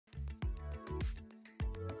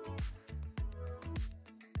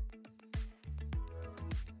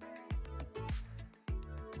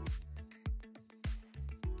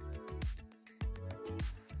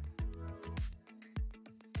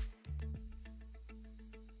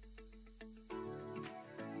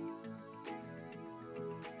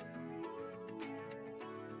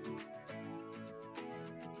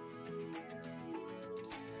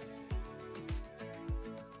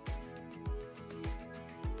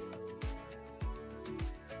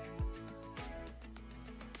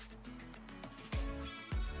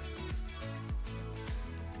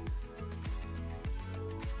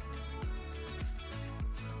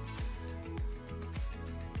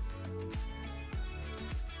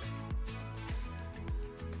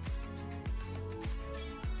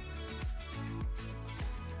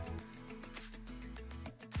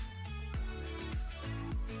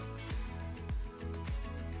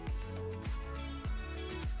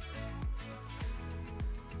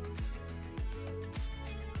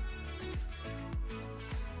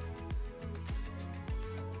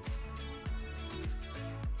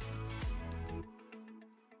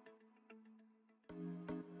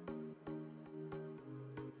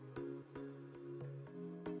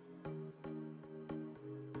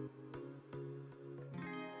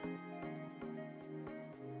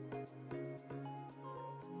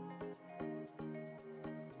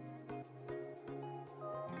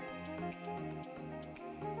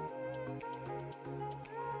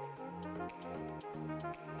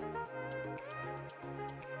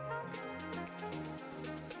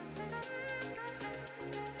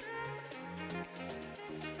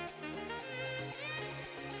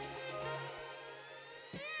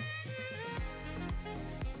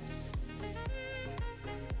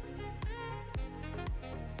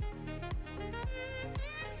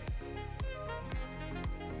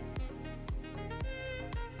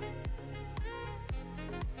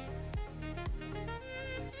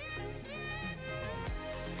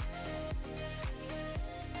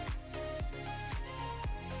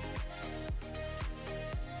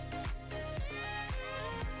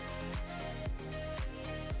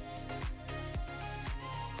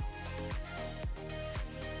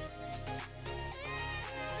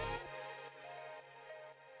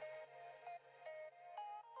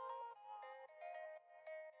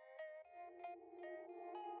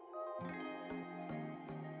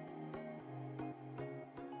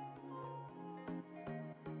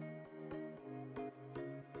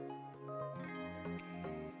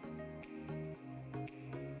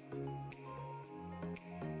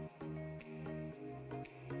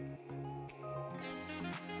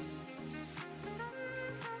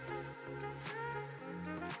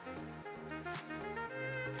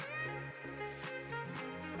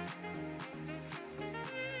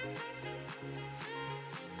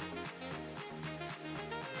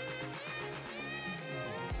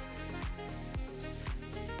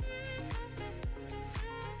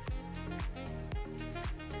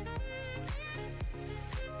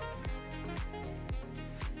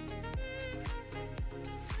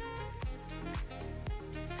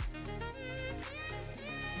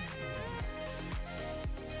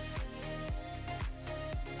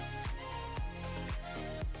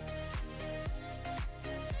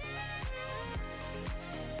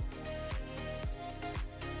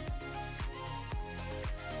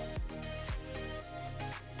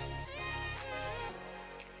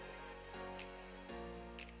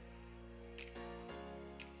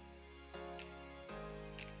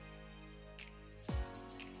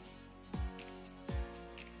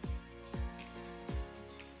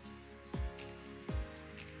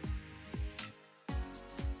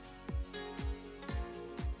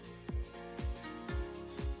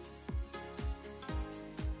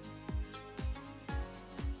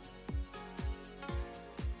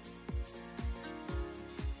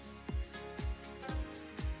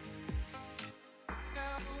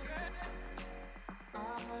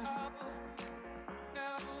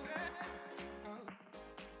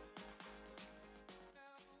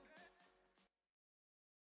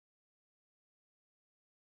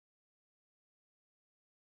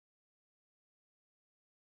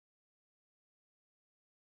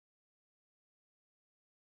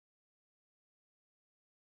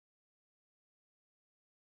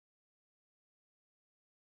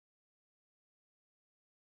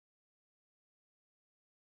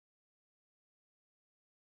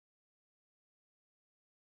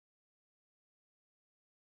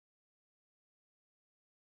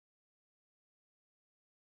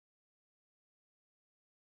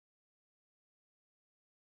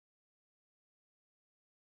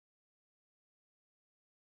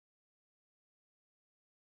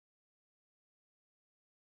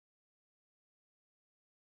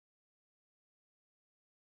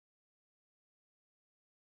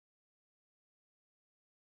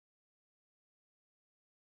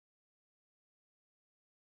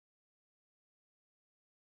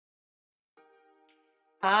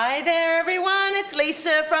Hi there everyone, it's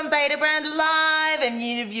Lisa from Betabrand Live and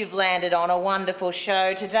you've landed on a wonderful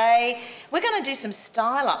show today. We're going to do some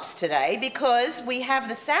style ups today because we have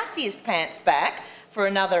the Sassiest Pants back for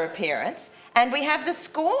another appearance and we have the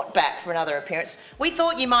Skort back for another appearance. We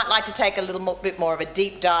thought you might like to take a little bit more of a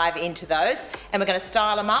deep dive into those and we're going to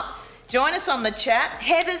style them up. Join us on the chat.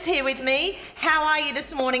 Heather's here with me. How are you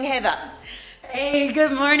this morning, Heather? Hey,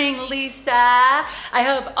 good morning, Lisa. I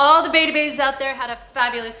hope all the Beta Babes out there had a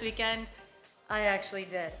fabulous weekend. I actually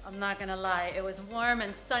did. I'm not gonna lie. It was warm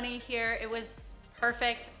and sunny here. It was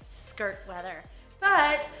perfect skirt weather.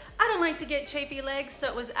 But I don't like to get chafy legs, so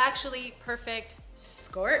it was actually perfect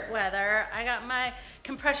skort weather. I got my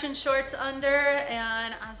compression shorts under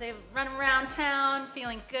and I was able to run around town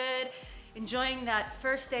feeling good, enjoying that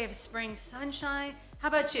first day of spring sunshine. How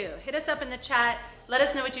about you? Hit us up in the chat. Let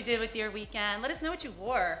us know what you did with your weekend. Let us know what you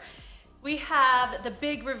wore. We have the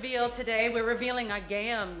big reveal today. We're revealing our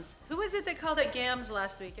gams. Who was it that called it gams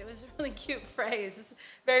last week? It was a really cute phrase. It's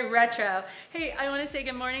very retro. Hey, I want to say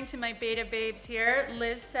good morning to my Beta Babes here.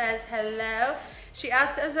 Liz says hello. She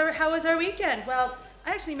asked us how was our weekend? Well,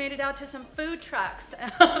 I actually made it out to some food trucks.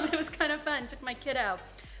 It was kind of fun. Took my kid out.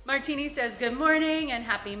 Martini says good morning and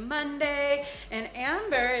happy Monday. And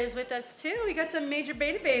Amber is with us too. We got some major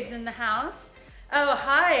Beta Babes in the house. Oh,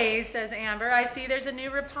 hi, says Amber. I see there's a new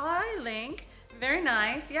reply link. Very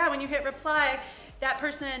nice. Yeah, when you hit reply, that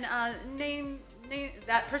person's name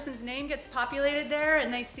gets populated there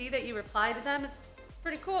and they see that you reply to them. It's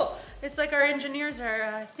pretty cool. It's like our engineers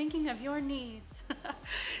are thinking of your needs.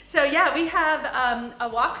 So yeah, we have a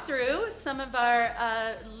walk through some of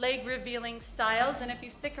our leg revealing styles, and if you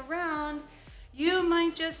stick around, you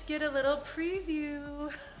might just get a little preview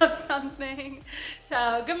of something.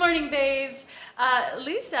 So good morning, babes.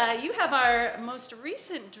 Lisa, you have our most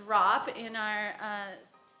recent drop in our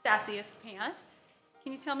Sassiest Pant.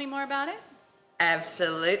 Can you tell me more about it?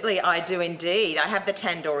 Absolutely, I do indeed. I have the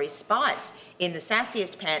Tandoori Spice in the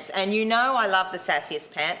Sassiest Pants, and you know I love the Sassiest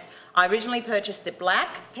Pants. I originally purchased the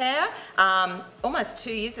black pair almost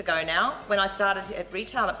 2 years ago now when I started at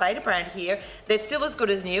retail at Betabrand here. They're still as good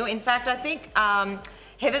as new. In fact, I think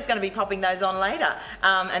Heather's going to be popping those on later,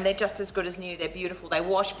 and they're just as good as new. They're beautiful. They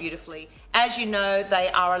wash beautifully. As you know, they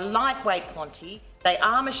are a lightweight ponte. They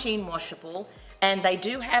are machine washable, and they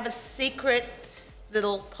do have a secret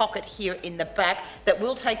little pocket here in the back that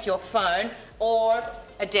will take your phone or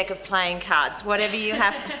a deck of playing cards, whatever you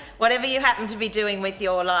happen to be doing with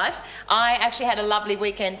your life. I actually had a lovely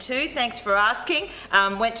weekend too, thanks for asking.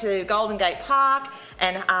 Went to Golden Gate Park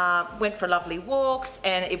and went for lovely walks,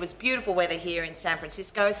 and it was beautiful weather here in San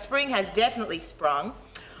Francisco. Spring has definitely sprung.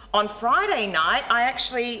 On Friday night, I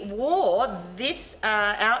actually wore this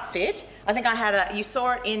outfit. I think I had you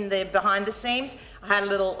saw it in the behind the seams. I had a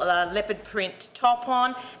little leopard print top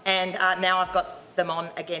on, and now I've got them on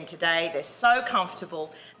again today. They're so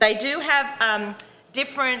comfortable. They do have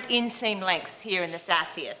different inseam lengths here in the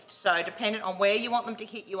Sassiest. So dependent on where you want them to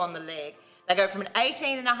hit you on the leg, they go from an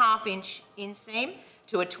 18.5-inch inseam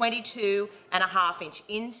to a 22.5-inch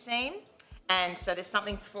inseam. And so there's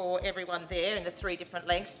something for everyone there in the 3 different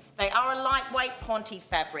lengths. They are a lightweight ponte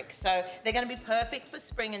fabric, so they're going to be perfect for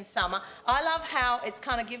spring and summer. I love how it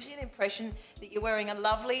kind of gives you the impression that you're wearing a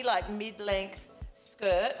lovely like mid-length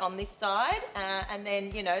skirt on this side, and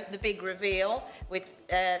then, you know, the big reveal with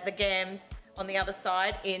the gams on the other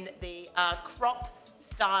side in the crop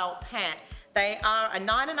style pant. They are a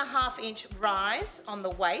 9.5-inch rise on the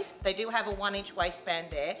waist. They do have a 1-inch waistband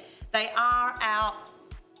there. They are our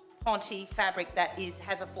ponte fabric that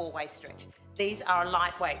has a 4-way stretch. These are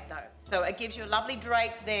lightweight though, so it gives you a lovely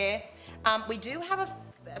drape there. We do have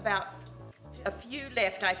about a few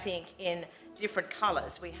left, I think, in different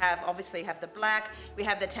colours. We obviously have the black, we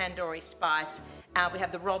have the Tandoori Spice, we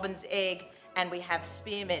have the Robin's Egg, and we have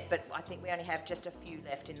Spearmint, but I think we only have just a few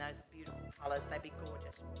left in those beautiful colours. They'd be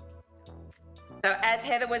gorgeous. So as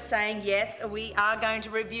Heather was saying, yes, we are going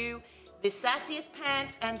to review the Sassiest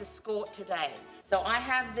Pants and the Skort today. So I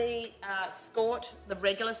have the Skort, the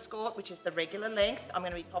regular Skort, which is the regular length. I'm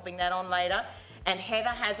going to be popping that on later. And Heather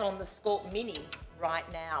has on the Skort Mini right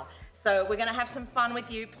now. So we're going to have some fun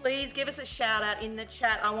with you. Please give us a shout out in the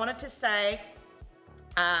chat. I wanted to say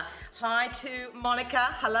hi to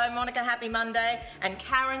Monica. Hello, Monica. Happy Monday. And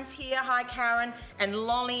Karen's here. Hi, Karen. And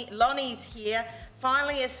Lonnie's here.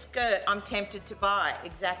 Finally, a skirt I'm tempted to buy.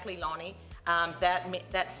 Exactly, Lonnie.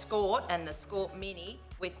 That Skort and the Skort Mini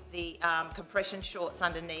with the compression shorts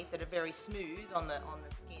underneath that are very smooth on the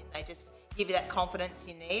skin. They just give you that confidence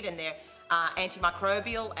you need, and they're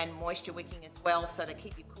antimicrobial and moisture wicking as well, so they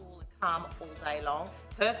keep you cool and calm all day long.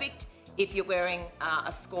 Perfect if you're wearing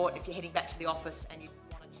a Skort, if you're heading back to the office and you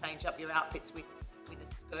want change up your outfits with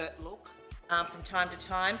a skirt look from time to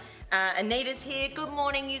time. Anita's here. Good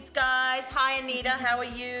morning, you guys. Hi, Anita. How are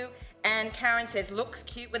you? And Karen says, looks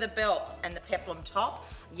cute with a belt and the peplum top.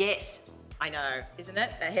 Yes, I know, isn't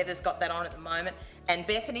it? Heather's got that on at the moment. And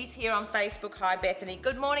Bethany's here on Facebook. Hi, Bethany.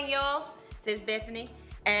 Good morning, y'all, says Bethany.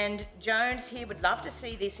 And Jones here would love to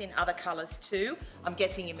see this in other colours too. I'm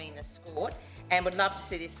guessing you mean the skirt. And would love to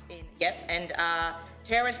see this in, yep. And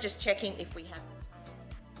Tara's just checking if we have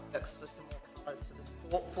works for some more colours for the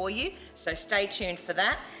skirt for you. So stay tuned for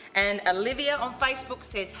that. And Olivia on Facebook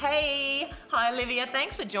says, hey, hi Olivia,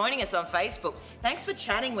 thanks for joining us on Facebook. Thanks for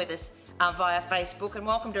chatting with us via Facebook, and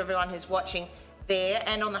welcome to everyone who's watching there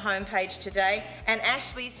and on the homepage today. And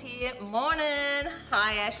Ashley's here. Morning.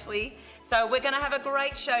 Hi, Ashley. So we're going to have a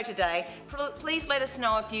great show today. Please let us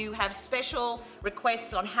know if you have special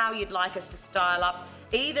requests on how you'd like us to style up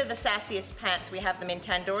either the Sassiest pants, we have them in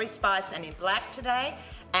Tandoori Spice and in black today,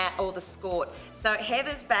 or the skirt. So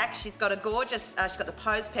Heather's back. She's got a gorgeous, she's got the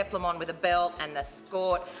pose peplum on with a belt and the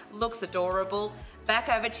skirt. Looks adorable. Back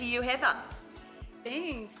over to you, Heather.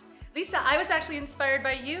 Thanks. Lisa, I was actually inspired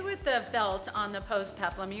by you with the belt on the pose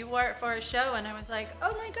peplum. You wore it for a show and I was like,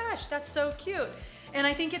 oh my gosh, that's so cute. And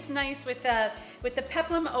I think it's nice with the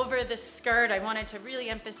peplum over the skirt. I wanted to really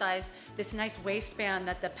emphasize this nice waistband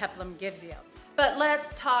that the peplum gives you. But let's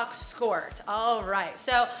talk skirt. All right,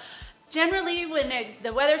 so generally when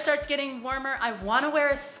the weather starts getting warmer, I want to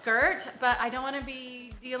wear a skirt, but I don't want to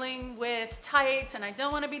be dealing with tights and I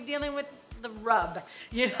don't want to be dealing with the rub.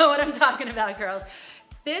 You know what I'm talking about, girls.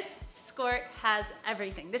 This skirt has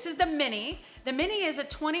everything. This is the mini. The mini is a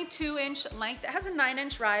 22-inch length. It has a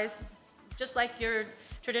 9-inch rise, just like your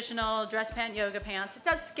traditional dress pant yoga pants. It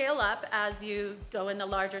does scale up as you go in the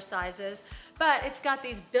larger sizes, but it's got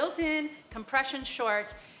these built-in compression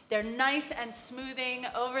shorts. They're nice and smoothing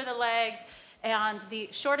over the legs, and the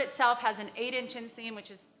short itself has an 8-inch inseam,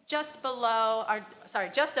 which is just below, or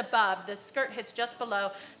sorry, just above. The skirt hits just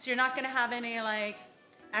below, so you're not gonna have any like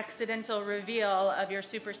accidental reveal of your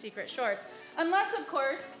super secret shorts. Unless, of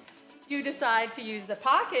course, you decide to use the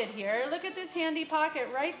pocket here. Look at this handy pocket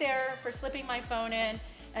right there for slipping my phone in,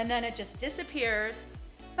 and then it just disappears.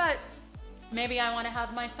 But maybe I want to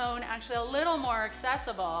have my phone actually a little more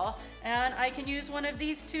accessible, and I can use one of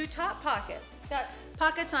these two top pockets. It's got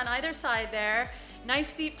pockets on either side there,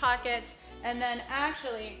 nice deep pockets, and then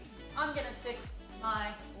actually I'm gonna stick my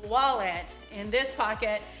wallet in this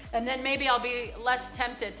pocket, and then maybe I'll be less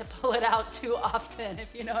tempted to pull it out too often,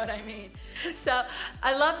 if you know what I mean. So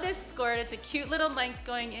I love this skirt. It's a cute little length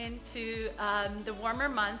going into the warmer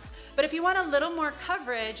months, but if you want a little more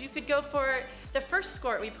coverage, you could go for the first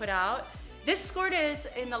skirt we put out. This skirt is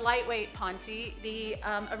in the lightweight ponte. The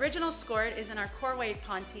original skirt is in our core weight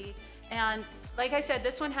ponte, and like I said,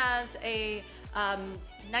 this one has a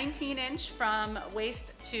 19-inch from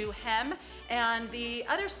waist to hem, and the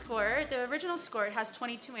other skirt, the original skirt, has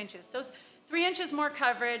 22 inches, so 3 inches more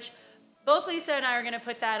coverage. Both Lisa and I are going to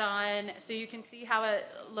put that on so you can see how it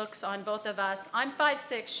looks on both of us. I'm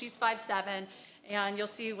 5'6", she's 5'7", and you'll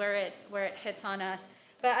see where it hits on us.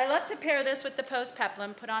 But I love to pair this with the pose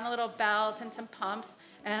peplum, put on a little belt and some pumps,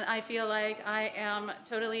 and I feel like I am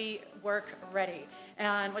totally work ready.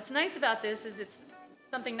 And what's nice about this is it's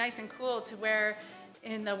something nice and cool to wear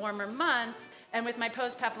in the warmer months, and with my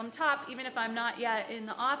pose peplum top, even if I'm not yet in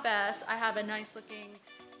the office, I have a nice looking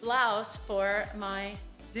blouse for my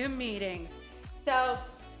Zoom meetings. So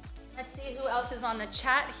let's see who else is on the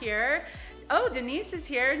chat here. Oh, Denise is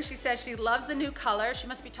here, and she says she loves the new color. She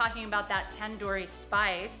must be talking about that Tandoori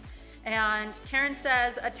Spice. And Karen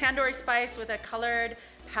says a Tandoori Spice with a colored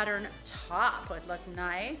pattern top would look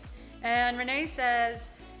nice. And Renee says,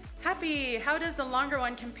 Happy, how does the longer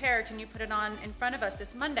one compare? Can you put it on in front of us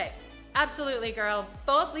this Monday? Absolutely, girl.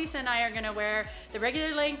 Both Lisa and I are gonna wear the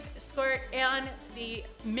regular length skirt and the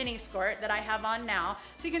mini skirt that I have on now.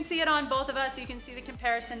 So you can see it on both of us, so you can see the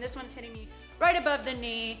comparison. This one's hitting me right above the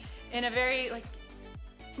knee in a very, like,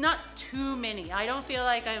 it's not too mini. I don't feel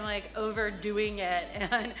like I'm like overdoing it.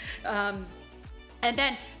 And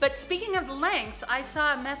then, but speaking of lengths, I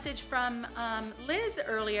saw a message from Liz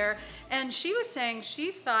earlier, and she was saying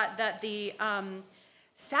she thought that the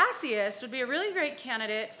Sassiest would be a really great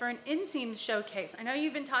candidate for an inseam showcase. I know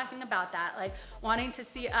you've been talking about that, like wanting to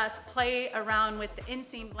see us play around with the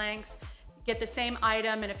inseam lengths, get the same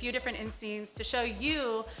item and a few different inseams to show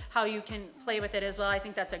you how you can play with it as well. I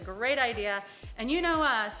think that's a great idea. And you know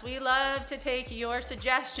us, we love to take your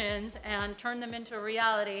suggestions and turn them into a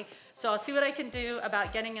reality. So I'll see what I can do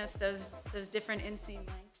about getting us those different inseam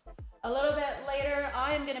lengths. A little bit later,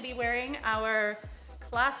 I am gonna be wearing our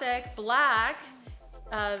classic black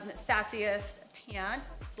Sassiest pant.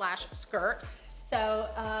 /skirt. So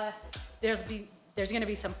there's going to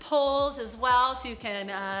be some polls as well, so you can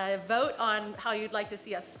vote on how you'd like to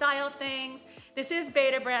see us style things. This is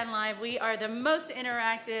Betabrand Live. We are the most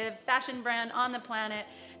interactive fashion brand on the planet,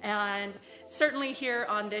 and certainly here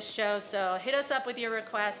on this show. So hit us up with your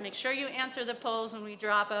requests. Make sure you answer the polls when we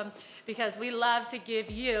drop them, because we love to give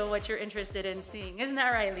you what you're interested in seeing. Isn't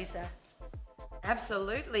that right, Lisa?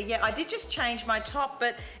 Absolutely, yeah. I did just change my top,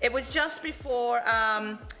 but it was just before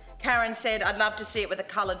Karen said I'd love to see it with a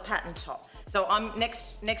coloured pattern top. So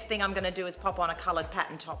next thing I'm going to do is pop on a coloured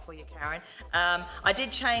pattern top for you, Karen. I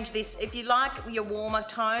did change this. If you like your warmer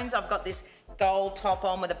tones, I've got this gold top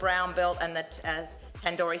on with a brown belt and the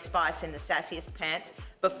Tandoori Spice in the Sassiest pants.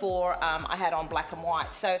 Before I had on black and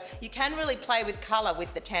white. So you can really play with colour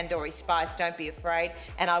with the Tandoori Spice, don't be afraid.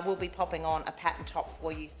 And I will be popping on a pattern top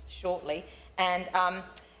for you shortly. And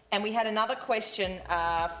we had another question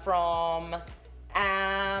from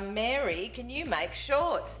Mary, can you make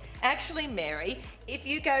shorts? Actually, Mary, if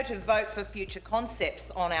you go to Vote for Future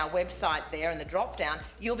Concepts on our website there in the drop down,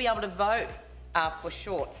 you'll be able to vote for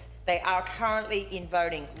shorts. They are currently in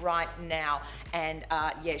voting right now, and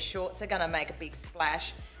yeah, shorts are going to make a big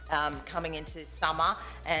splash coming into summer,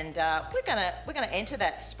 and we're gonna enter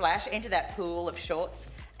that splash, enter that pool of shorts,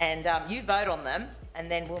 and you vote on them,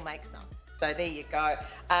 and then we'll make some. So there you go.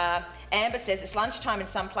 Amber says it's lunchtime in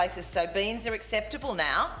some places, so beans are acceptable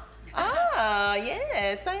now. Ah,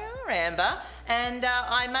 yes, they are, Amber. And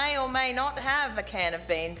I may or may not have a can of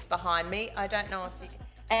beans behind me. I don't know if you can.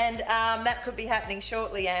 And that could be happening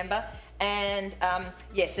shortly, Amber. And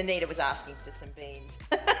yes, Anita was asking for some beans.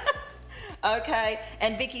 Okay,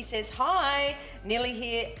 and Vicky says, hi, Nilly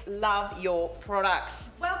here, love your products.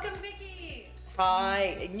 Welcome, Vicky.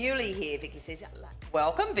 Hi, newly here, Vicky says.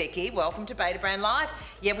 Welcome, Vicky. Welcome to Betabrand Live.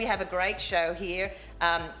 Yeah, we have a great show here.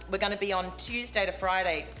 We're going to be on Tuesday to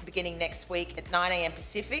Friday, beginning next week at 9 a.m.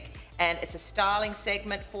 Pacific, and it's a styling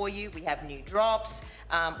segment for you. We have new drops.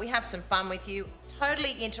 We have some fun with you.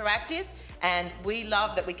 Totally interactive, and we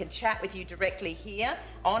love that we can chat with you directly here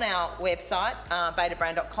on our website,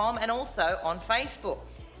 betabrand.com, and also on Facebook.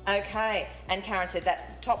 Okay, and Karen said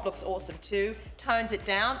that top looks awesome too. Tones it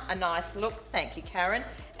down, a nice look. Thank you, Karen.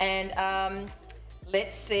 And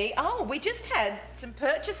let's see. Oh, we just had some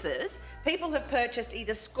purchases. People have purchased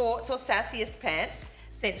either Skorts or Sassiest pants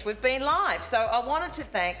since we've been live. So I wanted to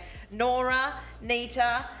thank Nora,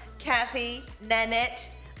 Nita, Kathy, Nanette,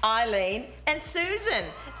 Eileen, and Susan.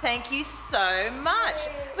 Thank you so much.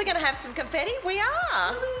 We're going to have some confetti. We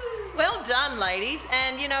are. Well done, ladies.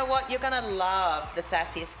 And you know what? You're going to love the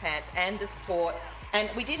Sassiest pants and the Skort. And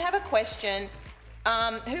we did have a question.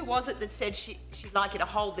 Who was it that said she'd like you to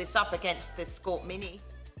hold this up against the Skort Mini?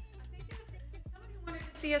 Somebody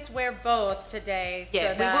wanted to see us wear both today.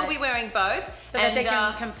 Yeah, we will be wearing both. So that they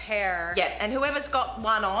can compare. Yeah, and whoever's got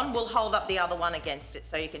one on will hold up the other one against it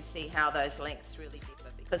so you can see how those lengths really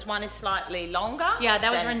differ. Because one is slightly longer. Yeah, that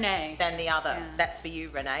was Renee. Than the other. Yeah. That's for you,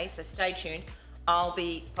 Renee. So stay tuned. I'll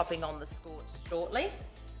be popping on the Skorts shortly.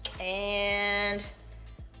 And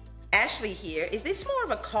Ashley here, is this more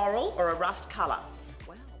of a coral or a rust colour?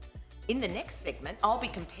 Well, in the next segment, I'll be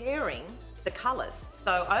comparing the colours.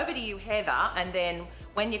 So over to you, Heather, and then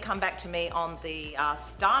when you come back to me on the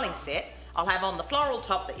styling set, I'll have on the floral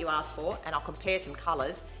top that you asked for, and I'll compare some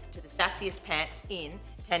colours to the Sassiest pants in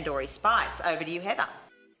Tandoori Spice. Over to you, Heather.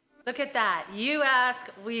 Look at that. You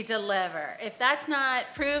ask, we deliver. If that's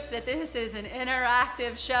not proof that this is an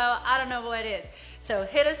interactive show, I don't know what is. So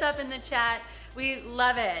hit us up in the chat. We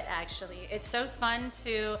love it, actually. It's so fun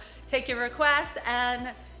to take your requests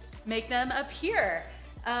and make them appear.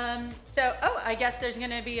 I guess there's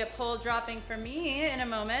going to be a poll dropping for me in a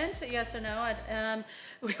moment. Yes or no?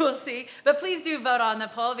 We will see. But please do vote on the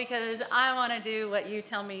poll because I want to do what you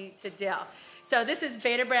tell me to do. So this is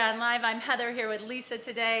Betabrand Live. I'm Heather here with Lisa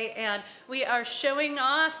today, and we are showing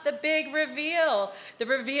off the big reveal. The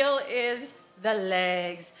reveal is the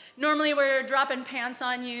legs. Normally we're dropping pants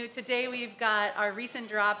on you. Today we've got our recent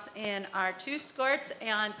drops in our 2 Skorts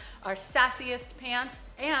and our Sassiest pants,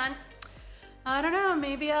 and I don't know,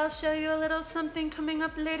 maybe I'll show you a little something coming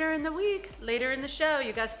up later in the week, later in the show.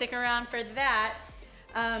 You guys stick around for that.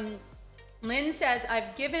 Lynn says,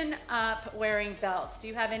 I've given up wearing belts. Do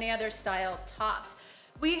you have any other style tops?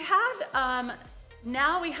 We have,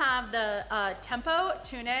 now we have the Tempo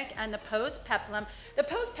tunic and the Pose peplum. The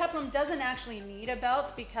Pose peplum doesn't actually need a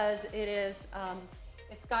belt because it is,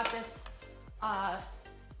 it's got this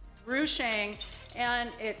ruching, And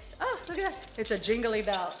it's, oh, look at that. It's a jingly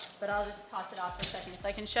belt, but I'll just toss it off for a second so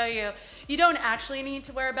I can show you. You don't actually need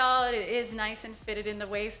to wear a belt. It is nice and fitted in the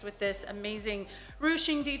waist with this amazing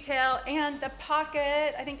ruching detail. And the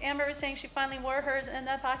pocket, I think Amber was saying she finally wore hers, and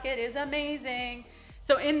the pocket is amazing.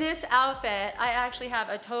 So in this outfit, I actually have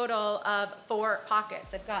a total of 4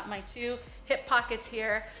 pockets. I've got my 2 hip pockets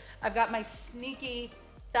here. I've got my sneaky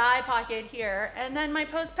thigh pocket here, and then my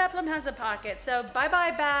post peplum has a pocket. So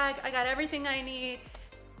bye-bye bag, I got everything I need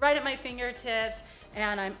right at my fingertips,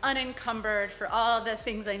 and I'm unencumbered for all the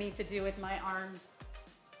things I need to do with my arms.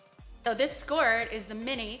 So this skirt is the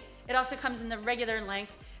mini. It also comes in the regular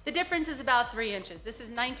length. The difference is about 3 inches. This is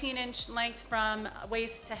 19-inch length from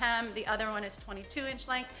waist to hem. The other one is 22-inch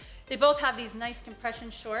length. They both have these nice compression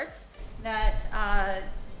shorts that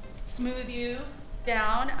smooth you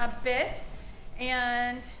down a bit.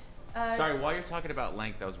 And sorry, while you're talking about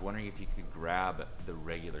length, I was wondering if you could grab the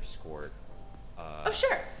regular skirt. Oh,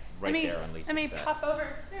 sure. Right there on Lisa's Let me set. pop over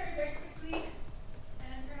very, very quickly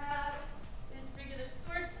and grab this regular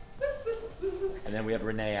skirt. And then we have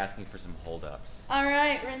Renee asking for some hold-ups. All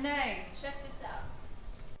right, Renee, check this out.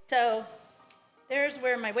 So there's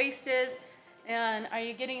where my waist is, and are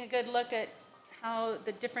you getting a good look at how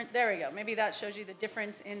the different, there we go. Maybe that shows you the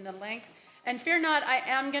difference in the length. And fear not, I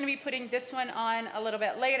am going to be putting this one on a little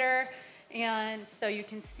bit later, and so you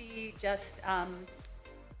can see just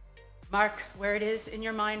mark where it is in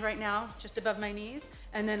your mind right now, just above my knees.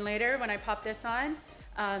 And then later, when I pop this on,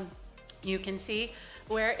 you can see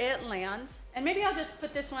where it lands. And maybe I'll just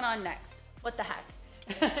put this one on next. What the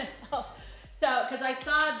heck? So, because I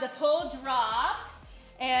saw the pole dropped,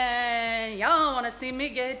 and y'all want to see me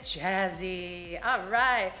get jazzy. All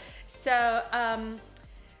right. So,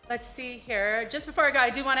 let's see here. Just before I go, I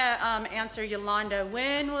do want to answer Yolanda.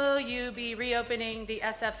 When will you be reopening the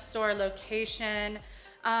SF store location?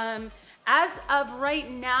 As of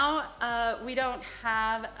right now, we don't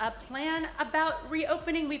have a plan about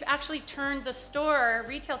reopening. We've actually turned the store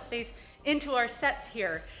retail space into our sets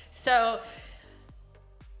here. So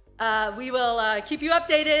we will keep you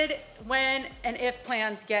updated when and if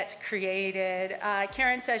plans get created.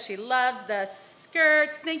 Karen says she loves the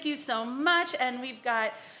skirts. Thank you so much. And we've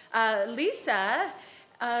got Lisa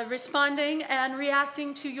responding and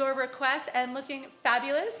reacting to your request and looking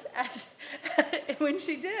fabulous when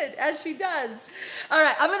she did, as she does. All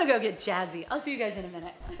right, I'm gonna go get jazzy. I'll see you guys in a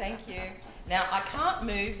minute. Thank you. Now, I can't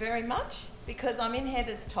move very much because I'm in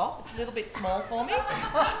Heather's top. It's a little bit small for me. You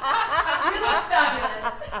look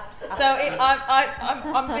fabulous. So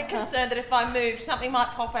I'm a bit concerned that if I move, something might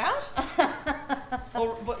pop out.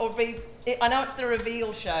 or be, I know it's the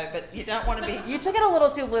reveal show, but you don't want to be... You took it a little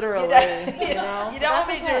too literally, you don't want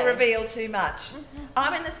me to reveal too much.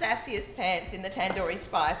 I'm in the sassiest pants in the Tandoori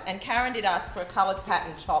Spice, and Karen did ask for a coloured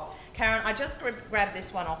pattern top. Karen, I just grabbed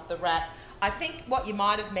this one off the rack. I think what you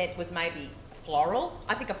might have meant was maybe floral.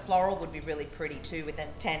 I think a floral would be really pretty too with the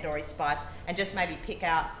Tandoori Spice, and just maybe pick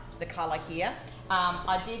out the colour here.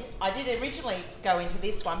 I did originally go into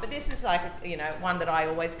this one, but this is like, you know, one that I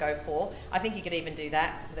always go for. I think you could even do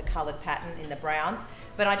that with a coloured pattern in the browns.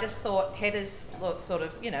 But I just thought Heather's look sort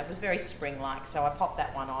of, you know, was very spring-like, so I popped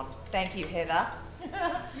that one on. Thank you, Heather.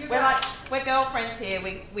 We're girlfriends here.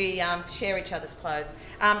 We share each other's clothes.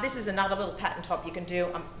 This is another little pattern top you can do.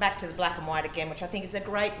 Back to the black and white again, which I think is a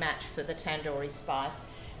great match for the Tandoori Spice.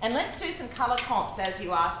 And let's do some colour comps as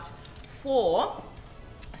you asked for.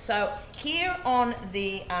 So here on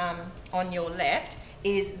the on your left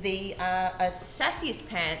is the sassiest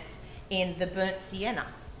pants in the burnt sienna.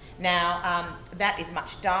 Now that is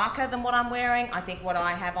much darker than what I'm wearing. I think what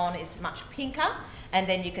I have on is much pinker, and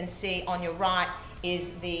then you can see on your right is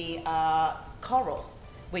the coral,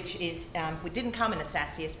 which is it didn't come in the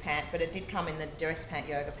sassiest pant, but it did come in the dress pant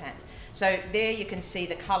yoga pants. So there you can see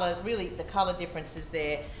the colour, really the colour differences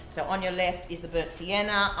there. So on your left is the burnt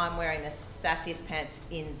sienna. I'm wearing the sassiest pants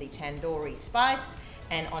in the Tandoori Spice,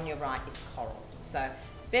 and on your right is coral. So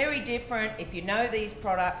very different. If you know these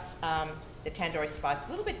products, the Tandoori Spice, a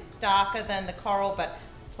little bit darker than the coral, but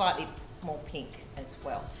slightly more pink as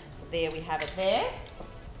well. So there we have it there.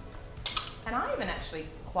 And I even actually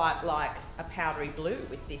quite like a powdery blue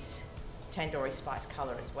with this Tandoori Spice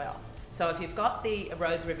colour as well. So if you've got the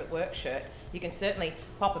Rose Rivet work shirt, you can certainly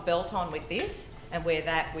pop a belt on with this and wear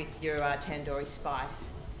that with your Tandoori Spice.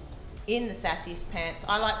 In the sassiest pants,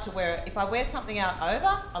 I like to wear, if I wear something out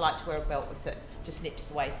over, I like to wear a belt with it. Just nips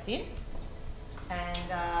the waist in.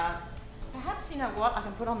 And perhaps, you know what, I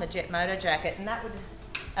can put on the Jet Moto jacket, and that would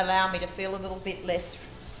allow me to feel a little bit less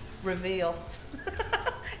reveal.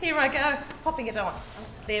 Here I go, popping it on.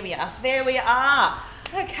 There we are, there we are.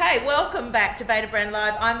 Okay, welcome back to Beta Brand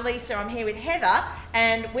Live. I'm Lisa, I'm here with Heather,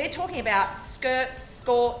 and we're talking about skirts,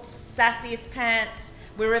 skorts, sassiest pants.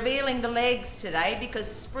 We're revealing the legs today because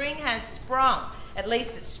spring has sprung. At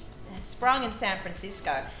least it's sprung in San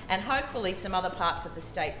Francisco, and hopefully some other parts of the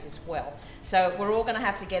States as well. So we're all going to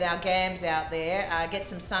have to get our gams out there, get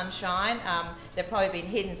some sunshine. They've probably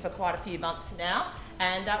been hidden for quite a few months now.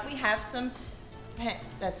 And we have some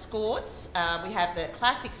skorts. We have the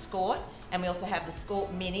classic skort, and we also have the skort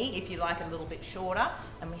mini if you like it a little bit shorter,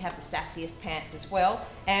 and we have the sassiest pants as well.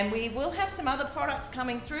 And we will have some other products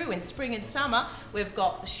coming through in spring and summer. We've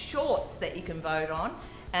got shorts that you can vote on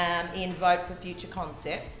in Vote for Future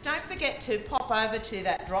Concepts. Don't forget to pop over to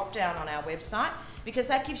that drop down on our website, because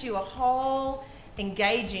that gives you a whole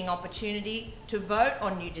engaging opportunity to vote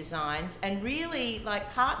on new designs and really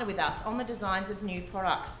like partner with us on the designs of new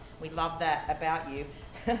products. We love that about you.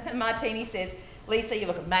 Martini says, Lisa, you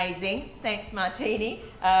look amazing. Thanks, Martini.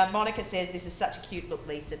 Monica says, this is such a cute look,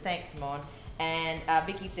 Lisa. Thanks, Mon. And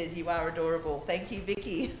Vicky says, you are adorable. Thank you,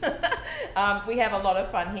 Vicky. We have a lot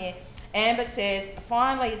of fun here. Amber says,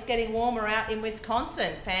 finally, it's getting warmer out in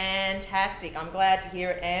Wisconsin. Fantastic. I'm glad to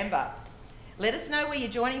hear it, Amber. Let us know where you're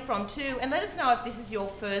joining from too, and let us know if this is your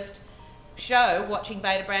first show watching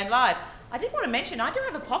Beta Brand Live. I did want to mention, I do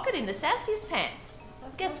have a pocket in the sassiest pants.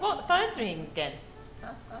 Guess what? The phone's ringing again.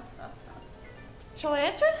 Shall I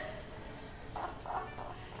answer it?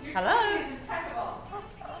 Hello?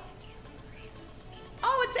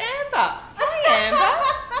 Oh, it's Amber. Hi,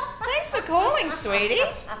 Amber. Thanks for calling, sweetie.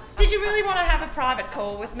 Did you really want to have a private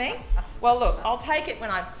call with me? Well, look, I'll take it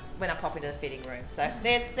when I pop into the fitting room. So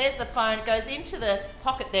there's the phone. It goes into the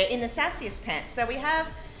pocket there in the sassiest pants. So we have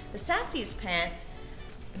the sassiest pants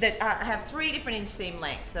that have 3 different inseam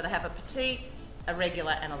lengths. So they have a petite, a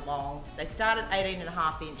regular, and a long. They start at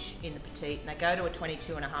 18.5 inch in the petite, and they go to a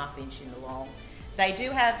 22.5 inch in the long. They do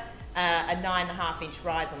have a 9.5 inch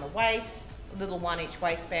rise on the waist, a little 1 inch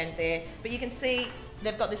waistband there. But you can see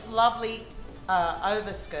they've got this lovely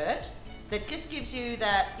overskirt that just gives you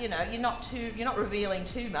that, you know, you're not revealing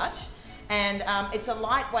too much, and it's a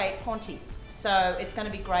lightweight ponte, so it's going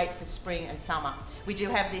to be great for spring and summer. We do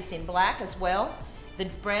have this in black as well, the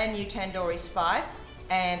brand new Tandoori Spice,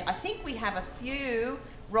 and I think we have a few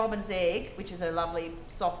Robin's Egg, which is a lovely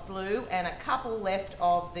soft blue, and a couple left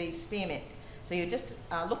of the Spearmint. So you just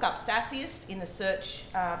look up Sassiest in the search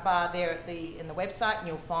bar there in the website, and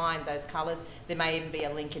you'll find those colours. There may even be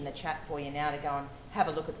a link in the chat for you now to go and have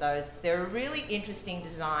a look at those. They're a really interesting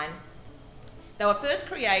design. They were first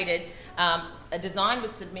created, a design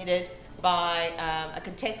was submitted by a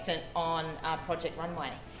contestant on Project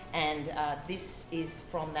Runway, and this is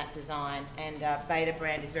from that design, and Beta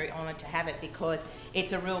Brand is very honoured to have it because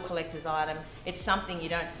it's a real collector's item. It's something you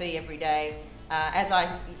don't see every day. As I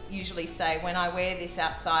usually say, when I wear this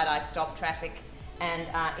outside, I stop traffic, and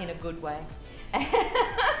in a good way.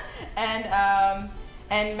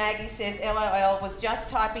 And Maggie says, LOL, was just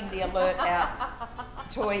typing the alert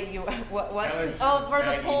out. Toy, what's oh, for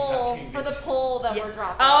the poll that we're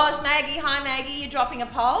dropping. Oh, it's Maggie. Hi, Maggie. You're dropping a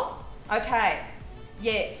poll? Okay.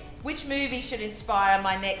 Yes. Which movie should inspire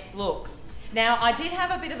my next look? Now, I did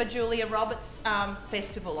have a bit of a Julia Roberts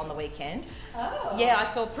festival on the weekend. Oh. Yeah,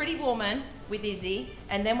 I saw Pretty Woman with Izzy,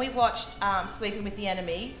 and then we watched Sleeping with the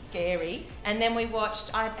Enemy, scary, and then we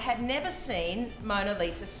watched, I had never seen Mona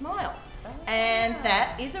Lisa Smile. Oh. And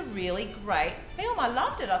that is a really great film. I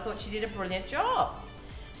loved it. I thought she did a brilliant job.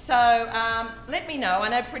 So let me know. I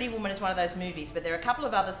know Pretty Woman is one of those movies, but there are a couple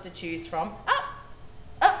of others to choose from.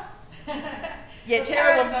 Yeah, so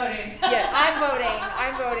Tara was voting. Yeah, I'm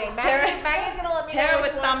voting. Maggie's gonna let me know. Tara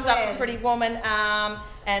was which thumbs one up for wins. Pretty Woman,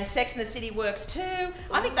 and Sex and the City works too.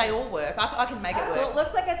 I think they all work. I can make it So work. it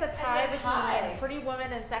looks like it's a tie It's a tie. between Pretty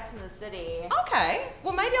Woman and Sex and the City. Okay,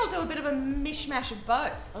 well maybe I'll do a bit of a mishmash of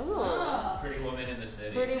both. Ooh. Oh. Pretty Woman in the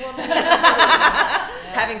City. Pretty Woman and Sex and the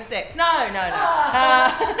City. Having sex? No.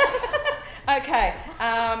 Okay.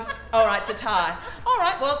 All right, it's a tie. All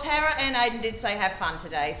right. Well, Tara and Aiden did say have fun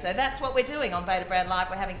today, so that's what we're doing on Beta Brand Live.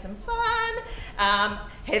 We're having some fun.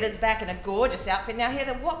 Heather's back in a gorgeous outfit. Now,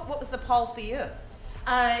 Heather, what was the poll for you?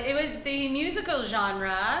 It was the musical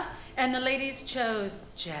genre, and the ladies chose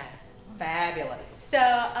jazz. Fabulous. So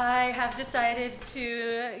I have decided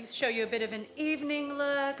to show you a bit of an evening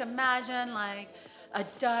look. Imagine like a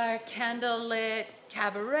dark candlelit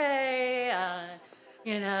cabaret.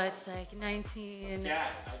 You know, it's like 19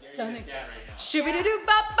 something. Shoo-be-doo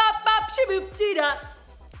bop bop bop shoo-boop-dee-da.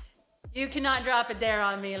 You cannot drop a dare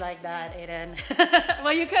on me like that, Aiden.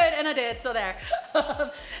 Well, you could, and I did, so there.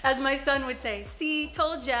 As my son would say, see,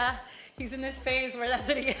 told ya. He's in this phase where that's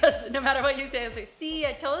what he is. No matter what you say, he'll say, see,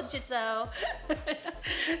 I told you so.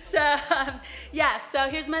 So, yeah, so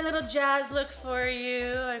here's my little jazz look for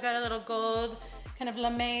you. I've got a little gold kind of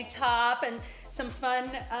lame top and some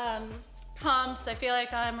fun pumps. I feel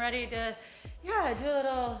like I'm ready to, yeah, do a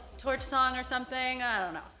little torch song or something. I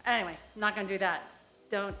don't know. Anyway, I'm not gonna do that.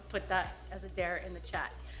 Don't put that as a dare in the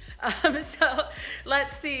chat. So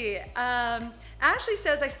let's see. Ashley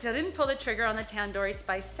says, I still didn't pull the trigger on the Tandoori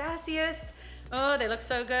Spice Sassiest. Oh, they look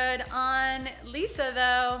so good on Lisa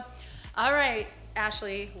though. All right,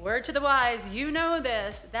 Ashley, word to the wise, you know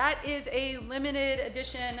this. That is a limited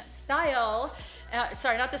edition style.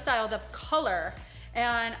 Sorry, not the style, the color.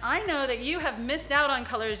 And I know that you have missed out on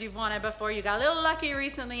colors you've wanted before. You got a little lucky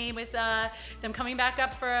recently with them coming back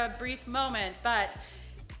up for a brief moment, but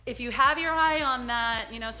if you have your eye on that,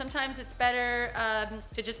 you know, sometimes it's better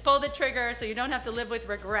to just pull the trigger so you don't have to live with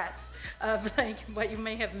regrets of like what you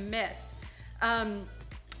may have missed.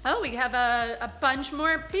 Oh, we have a bunch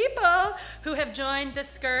more people who have joined the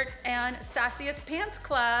Skirt and Sassiest Pants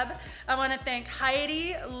Club. I want to thank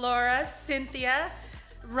Heidi, Laura, Cynthia,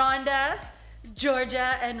 Rhonda,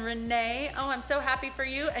 Georgia, and Renee. Oh, I'm so happy for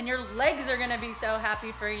you, and your legs are gonna be so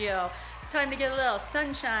happy for you. It's time to get a little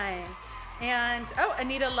sunshine. And, oh,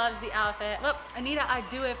 Anita loves the outfit. Well, Anita, I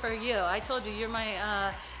do it for you. I told you, you're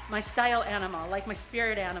my, my style animal, like my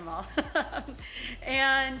spirit animal.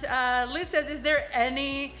 And Liz says, is there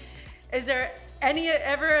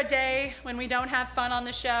ever a day when we don't have fun on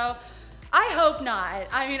the show? I hope not.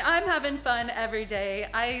 I mean, I'm having fun every day.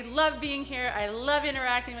 I love being here. I love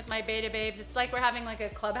interacting with my beta babes. It's like we're having like a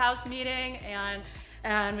clubhouse meeting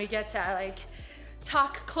and we get to like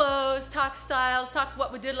talk clothes, talk styles, talk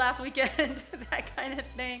what we did last weekend, that kind of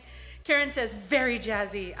thing. Karen says, very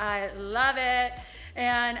jazzy. I love it.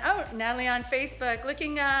 And oh, Natalie on Facebook,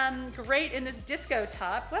 looking great in this disco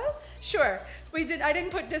top. Well, sure. I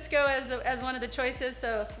didn't put disco as one of the choices,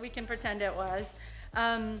 so we can pretend it was.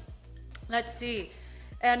 Let's see.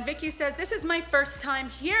 And Vicky says, this is my first time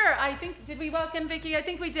here. I think, did we welcome Vicky? I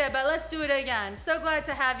think we did, but let's do it again. So glad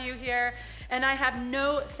to have you here. And I have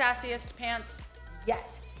no Sassiest Pants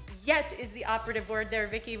yet. Yet is the operative word there,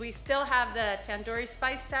 Vicky. We still have the Tandoori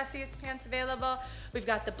Spice Sassiest Pants available. We've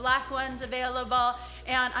got the black ones available.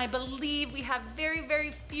 And I believe we have very,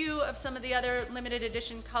 very few of some of the other limited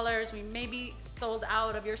edition colors. We may be sold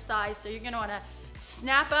out of your size, so you're gonna wanna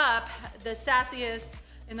snap up the Sassiest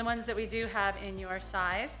in the ones that we do have in your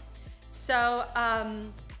size. So,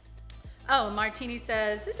 oh, Martini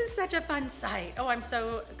says, this is such a fun site. Oh, I'm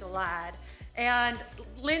so glad. And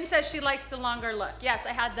Lynn says she likes the longer look. Yes,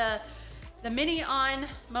 I had the mini on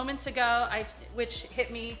moments ago, which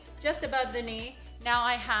hit me just above the knee. Now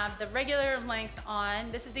I have the regular length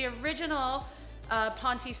on. This is the original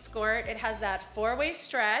Ponte skirt. It has that 4-way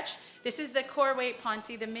stretch. This is the core weight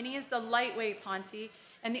Ponte. The mini is the lightweight Ponte.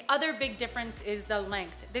 And the other big difference is the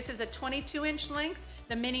length. This is a 22-inch length.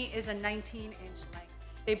 The mini is a 19-inch length.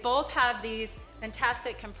 They both have these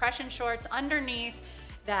fantastic compression shorts underneath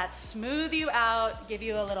that smooth you out, give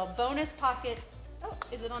you a little bonus pocket. Oh,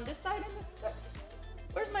 is it on this side in this skirt?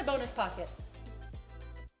 Where's my bonus pocket?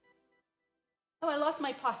 Oh, I lost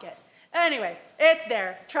my pocket. Anyway, it's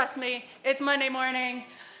there. Trust me, it's Monday morning.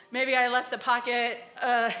 Maybe I left the pocket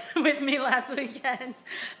with me last weekend.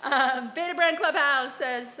 Beta Brand Clubhouse,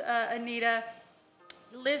 says Anita.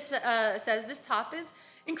 Liz says, this top is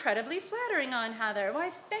incredibly flattering on Heather.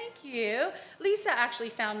 Why, thank you. Lisa actually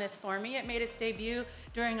found this for me. It made its debut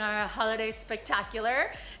during our holiday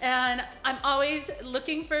spectacular. And I'm always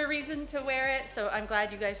looking for a reason to wear it. So I'm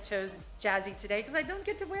glad you guys chose Jazzy today because I don't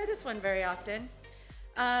get to wear this one very often.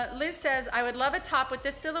 Liz says, I would love a top with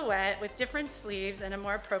this silhouette with different sleeves and a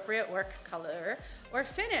more appropriate work color or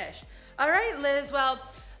finish. All right, Liz, well,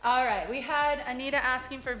 all right, we had Anita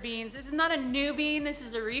asking for beans. This is not a new bean, this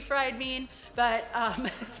is a refried bean, but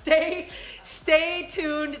stay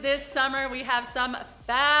tuned this summer. We have some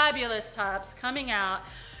fabulous tops coming out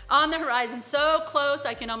on the horizon, so close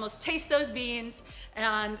I can almost taste those beans,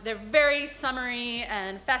 and they're very summery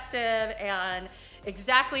and festive and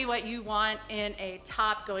exactly what you want in a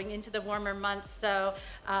top going into the warmer months. So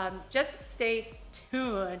just stay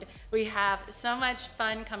tuned. We have so much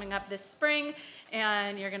fun coming up this spring,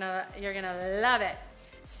 and you're gonna love it.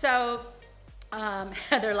 So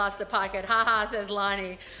Heather lost a pocket. Haha, says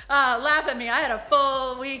Lonnie. Laugh at me. I had a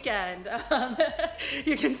full weekend.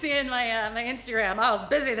 You can see in my my Instagram. I was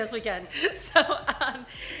busy this weekend. So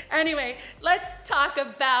anyway, let's talk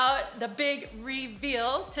about the big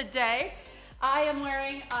reveal today. I am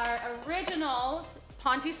wearing our original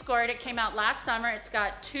Ponte skirt. It came out last summer. It's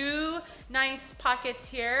got 2 nice pockets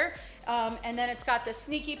here, And then it's got the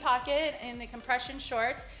sneaky pocket in the compression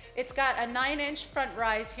shorts. It's got a 9-inch front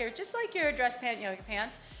rise here, just like your dress pant yoga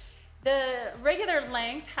pants. The regular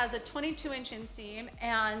length has a 22-inch inseam,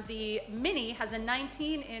 and the mini has a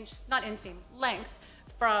 19-inch, not inseam, length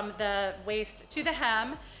from the waist to the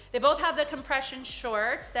hem. They both have the compression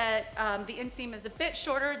shorts that the inseam is a bit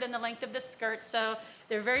shorter than the length of the skirt, so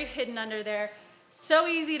they're very hidden under there. So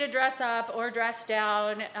easy to dress up or dress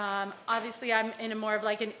down. Obviously, I'm in a more of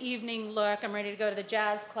like an evening look. I'm ready to go to the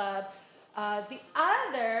jazz club. The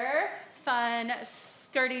other fun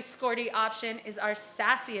skirty skorty option is our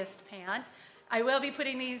sassiest pant. I will be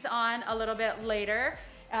putting these on a little bit later.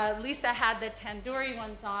 Lisa had the tandoori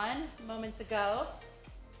ones on moments ago.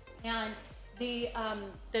 And the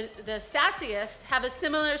sassiest have a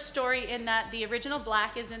similar story in that the original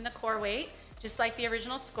black is in the core weight, just like the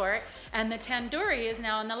original skirt, and the tandoori is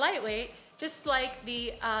now in the lightweight, just like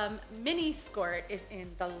the mini skirt is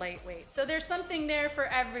in the lightweight. So there's something there for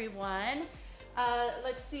everyone.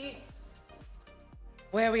 Let's see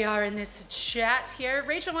where we are in this chat here.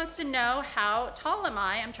 Rachel wants to know, how tall am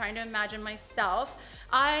I? I'm trying to imagine myself.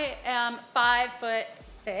 I am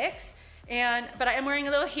 5'6". But I am wearing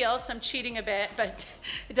a little heel, so I'm cheating a bit, but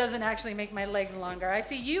it doesn't actually make my legs longer. I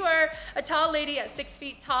see you are a tall lady at 6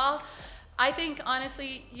 feet tall. I think,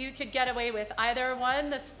 honestly, you could get away with either one.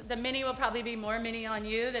 The mini will probably be more mini on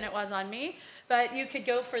you than it was on me, but you could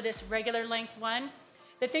go for this regular length one.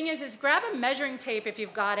 The thing is grab a measuring tape if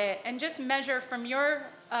you've got it, and just measure from your,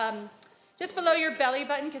 just below your belly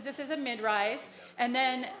button, because this is a mid-rise, and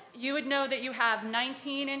then you would know that you have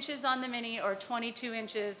 19 inches on the mini or 22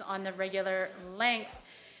 inches on the regular length.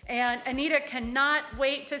 And Anita cannot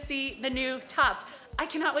wait to see the new tops. I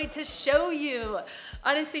cannot wait to show you.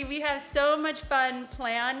 Honestly, we have so much fun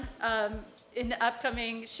planned in the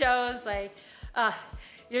upcoming shows. Like,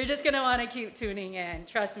 you're just gonna wanna keep tuning in.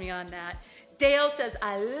 Trust me on that. Dale says,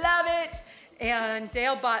 I love it. And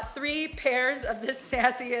Dale bought 3 pairs of the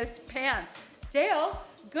sassiest pants. Dale,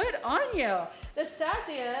 good on you. The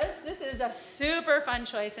sassiest, this is a super fun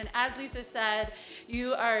choice. And as Lisa said,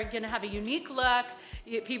 you are gonna have a unique look.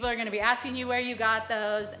 People are gonna be asking you where you got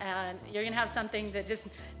those, and you're gonna have something that just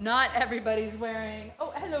not everybody's wearing.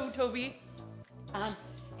 Oh, hello, Toby.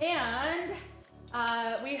 We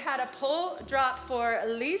had a poll drop for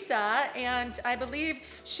Lisa, and I believe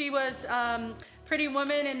she was Pretty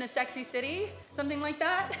Woman in the Sexy City, something like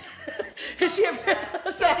that. Is she something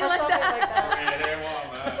like that? Pretty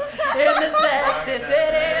woman. In the Sexy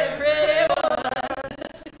City, pretty woman.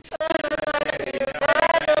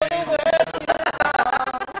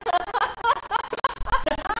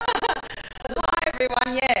 Hi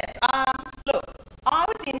everyone, yes. Look, I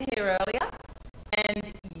was in here earlier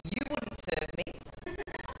and you wouldn't serve me.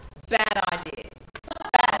 Bad idea.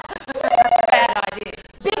 Bad idea.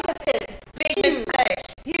 Big mistake.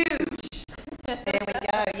 Huge. There we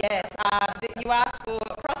go, yes. You asked for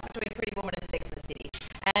a cross between Pretty Woman and Sex and the City.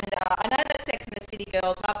 And I know that Sex and the City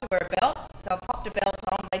girls love to wear a belt, so I've popped a belt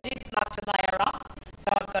on. They do love to layer up.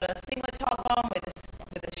 So I've got a singlet top on with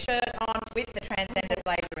a shirt on with the transcendent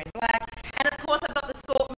blazer in black. And of course I've got the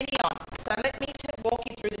Skort Mini on. So let me walk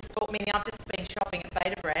you through the Skort Mini. I've just been shopping at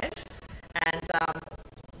Beta Brand. And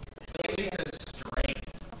Lisa's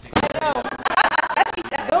strength. I know.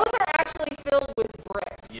 Those are actually filled with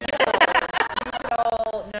bricks. Yeah.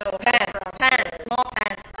 So, no, pants, small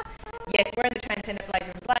pants. Yes, wearing the transcendent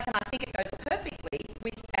blazer in black, and I think it goes perfectly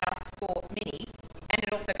with our Skort Mini, and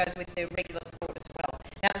it also goes with the regular Skort as well.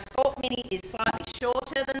 Now the Skort Mini is slightly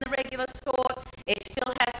shorter than the regular Skort. It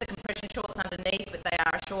still has the compression shorts underneath, but they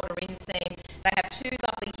are a shorter inseam. They have 2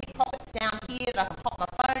 lovely hip pockets down here that I can pop my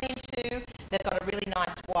phone into. They've got a really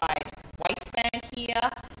nice wide waistband here.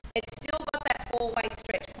 It's still got that 4-way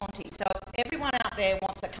stretch ponte. So if everyone out there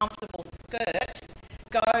wants a comfortable skirt,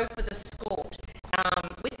 go for the Skort.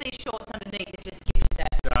 With these shorts underneath, it just gives you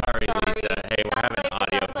that. Sorry, Lisa. Hey, we're having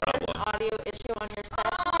audio problems. Audio issue on your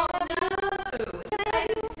set. Oh no! It's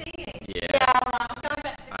Aiden's singing. Yeah. I'm going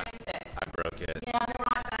back to the next set. I broke it. Yeah, I'll be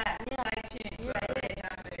right back. Stay tuned. Stay there.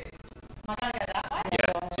 Don't move. Am I going to go that way?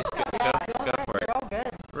 Yeah, just go for it. You're all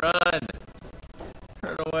good. Run.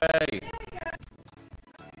 Run away.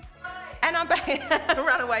 And I'm back.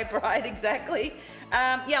 Runaway Bride, exactly.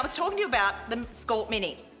 Yeah, I was talking to you about the Skort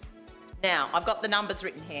Mini. Now, I've got the numbers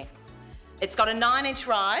written here. It's got a 9-inch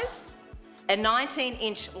rise, a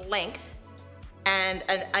 19-inch length, and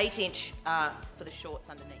an 8-inch for the shorts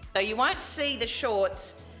underneath. So you won't see the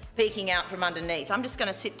shorts peeking out from underneath. I'm just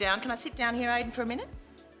going to sit down. Can I sit down here, Aiden, for a minute?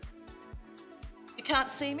 You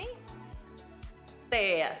can't see me?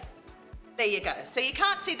 There. There you go. So you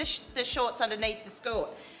can't see the shorts underneath the skirt.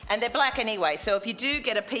 And they're black anyway, so if you do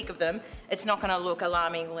get a peek of them, it's not going to look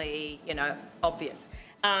alarmingly, you know, obvious.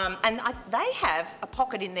 They have a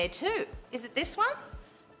pocket in there too. Is it this one?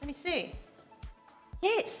 Let me see.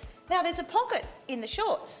 Yes. Now there's a pocket in the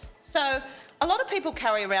shorts. So a lot of people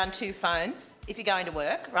carry around 2 phones if you're going to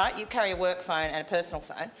work, right? You carry a work phone and a personal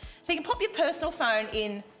phone. So you can pop your personal phone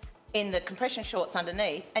in the compression shorts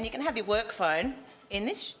underneath, and you can have your work phone in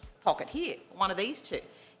this pocket here, one of these two,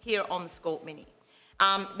 here on the Skort Mini.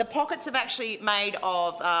 The pockets are actually made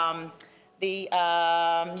of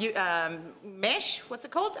mesh, what's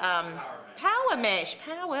it called? Power mesh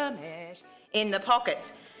in the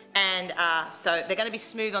pockets. And so they're going to be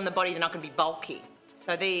smooth on the body, they're not going to be bulky.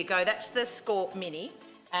 So there you go, that's the Skort Mini.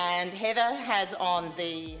 And Heather has on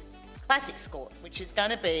the Classic Skort, which is going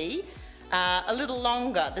to be a little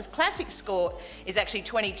longer. This Classic Skort is actually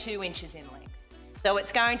 22 inches in length. So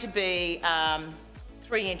it's going to be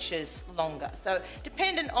 3 inches longer. So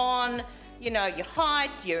dependent on, you know, your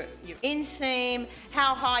height, your inseam,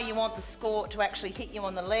 how high you want the Skort to actually hit you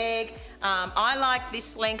on the leg. I like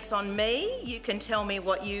this length on me. You can tell me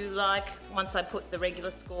what you like once I put the regular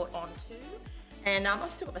Skort on too. And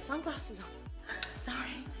I've still got my sunglasses on.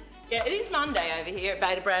 Sorry. Yeah, it is Monday over here at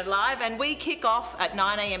Betabrand Live, and we kick off at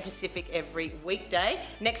 9 a.m. Pacific every weekday.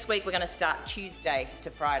 Next week we're going to start Tuesday to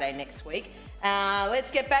Friday next week. Let's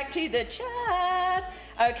get back to the chat.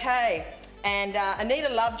 Okay, and Anita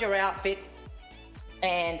loved your outfit.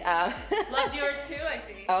 And Loved yours too, I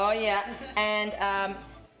see. Oh yeah. And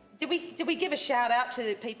did we give a shout out to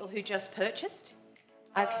the people who just purchased?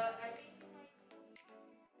 Okay.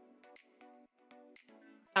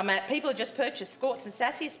 People have just purchased Skorts and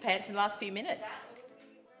Sassiest pants in the last few minutes.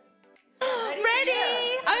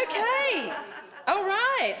 Ready? Okay. All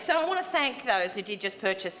right. So I want to thank those who did just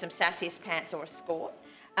purchase some Sassiest pants or a Skort.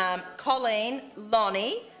 Colleen,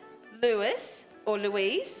 Lonnie, Lewis, or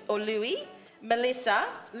Louise, or Louie, Melissa,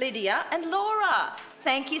 Lydia, and Laura.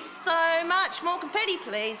 Thank you so much. More confetti,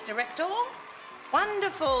 please, Director.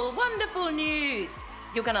 Wonderful, wonderful news.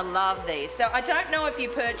 You're going to love these. So I don't know if you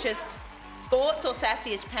purchased Skorts or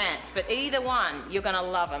Sassiest pants, but either one, you're going to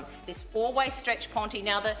love them. This 4-way stretch ponte.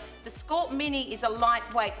 Now, the Skort Mini is a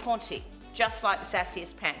lightweight ponte, just like the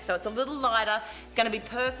Sassiest pants. So it's a little lighter. It's going to be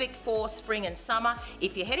perfect for spring and summer.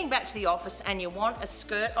 If you're heading back to the office and you want a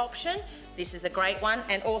skirt option, this is a great one.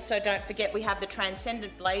 And also don't forget, we have the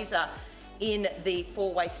Transcendent Blazer in the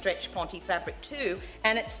 4-way stretch ponte fabric too.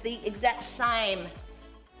 And it's the exact same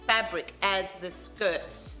fabric as the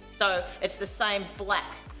skirts. So it's the same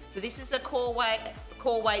black. So this is a core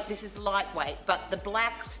weight, this is lightweight, but the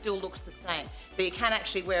black still looks the same. So you can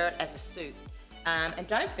actually wear it as a suit. And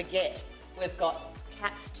don't forget, we've got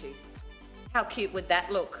cat's tooth. How cute would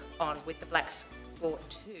that look on with the black Skort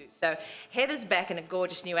too? So Heather's back in a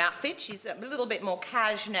gorgeous new outfit. She's a little bit more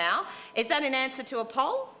cash now. Is that an answer to a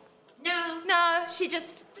poll? No. No, she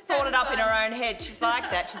just thought it up in her own head. She's like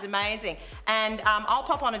that. She's amazing. And I'll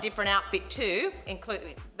pop on a different outfit too,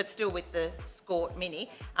 but still with the Skort Mini,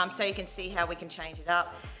 so you can see how we can change it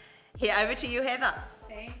up. Here, over to you, Heather.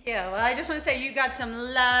 Thank you. Well, I just want to say you got some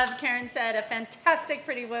love. Karen said a fantastic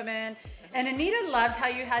Pretty Woman. And Anita loved how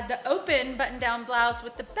you had the open button-down blouse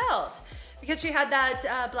with the belt, because she had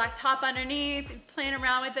that black top underneath, playing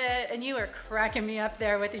around with it, and you were cracking me up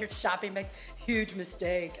there with your shopping bags. Huge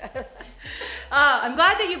mistake. I'm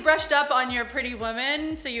glad that you brushed up on your Pretty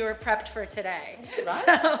Woman, so you were prepped for today. Right.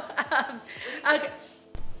 So, okay.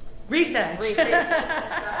 Research.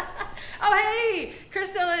 Oh, hey,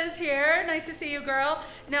 Crystal is here. Nice to see you, girl.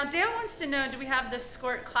 Now, Dale wants to know, do we have the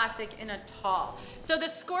Skort Classic in a tall? So the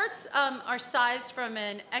Skorts are sized from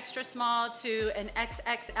an extra small to an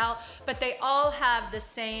XXL, but they all have the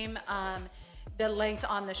same the length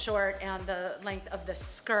on the short and the length of the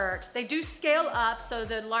skirt. They do scale up, so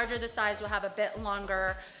the larger the size will have a bit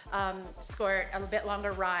longer skirt, a bit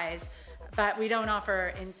longer rise, but we don't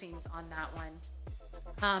offer inseams on that one.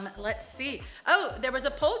 Let's see. Oh, there was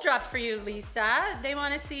a poll dropped for you, Lisa. They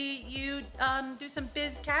want to see you do some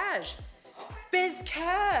biz cash. Biz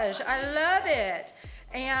cash, I love it.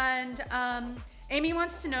 And Amy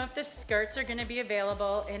wants to know if the skirts are going to be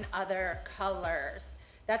available in other colors.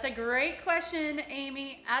 That's a great question,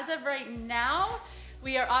 Amy. As of right now,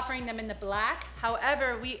 we are offering them in the black.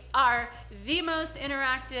 However, we are the most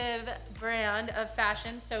interactive brand of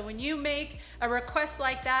fashion. So when you make a request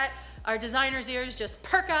like that, our designers' ears just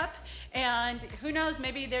perk up, and who knows,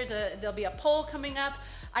 maybe there'll be a poll coming up.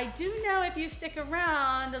 I do know if you stick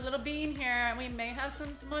around, a little bean here, we may have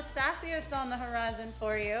some more Sassiest on the horizon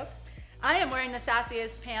for you. I am wearing the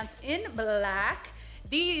Sassiest pants in black.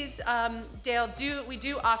 These, Dale, we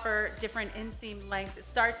do offer different inseam lengths. It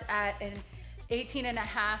starts at an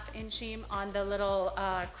 18.5 inching on the little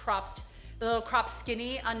cropped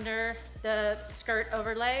skinny under the skirt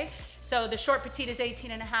overlay. So the short petite is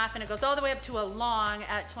 18.5 and it goes all the way up to a long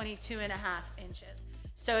at 22.5 inches.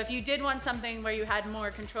 So if you did want something where you had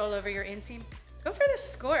more control over your inseam, go for the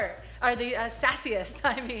skirt, or the sassiest,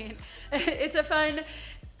 I mean. It's a fun,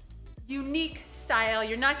 unique style.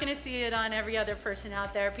 You're not gonna see it on every other person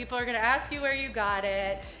out there. People are gonna ask you where you got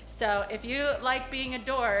it. So if you like being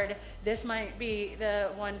adored, this might be the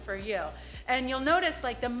one for you. And you'll notice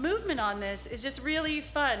like the movement on this is just really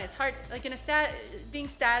fun. It's hard, like in being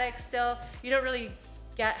static still, you don't really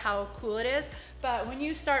get how cool it is. But when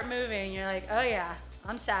you start moving, you're like, oh yeah,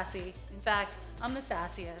 I'm sassy. In fact, I'm the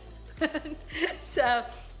sassiest. So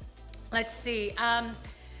let's see.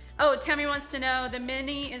 Oh, Tammy wants to know, the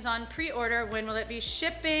mini is on pre-order. When will it be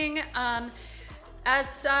shipping?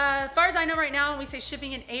 As far as I know right now, we say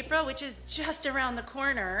shipping in April, which is just around the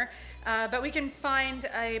corner. But we can find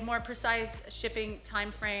a more precise shipping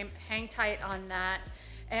time frame. Hang tight on that.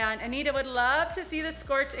 And Anita would love to see the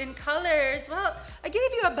skirts in colors. Well, I gave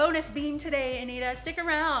you a bonus bean today, Anita. Stick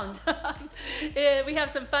around. We have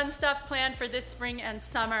some fun stuff planned for this spring and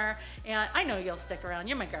summer. And I know you'll stick around.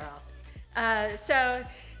 You're my girl. So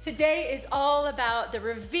today is all about the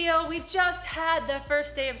reveal. We just had the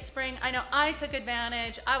first day of spring. I know I took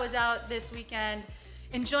advantage. I was out this weekend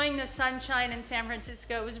enjoying the sunshine in San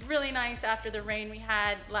Francisco. It was really nice after the rain we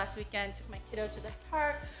had last weekend. Took my kiddo to the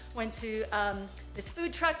park, went to this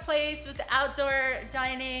food truck place with the outdoor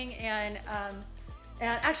dining, and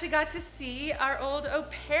actually got to see our old au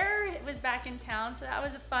pair. It was back in town, so that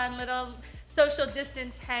was a fun little social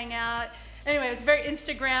distance hangout. Anyway, it was very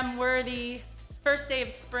Instagram worthy first day of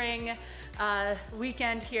spring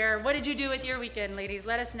weekend here. What did you do with your weekend, ladies?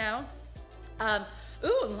 Let us know.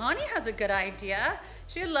 Ooh, Lonnie has a good idea.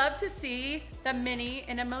 She'd love to see the mini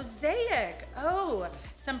in a mosaic. Oh,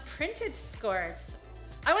 some printed skirts.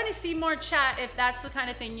 I want to see more chat if that's the kind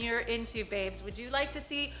of thing you're into, babes. Would you like to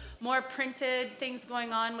see more printed things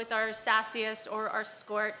going on with our sassiest or our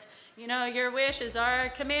skirts? You know, your wish is our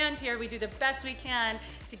command here. We do the best we can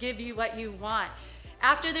to give you what you want.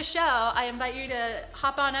 After the show, I invite you to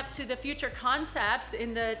hop on up to the Future Concepts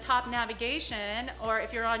in the top navigation, or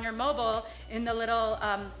if you're on your mobile, in the little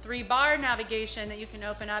 3-bar navigation that you can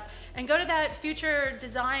open up, and go to that Future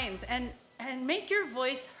Designs and make your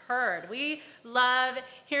voice heard. We love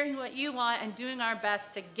hearing what you want and doing our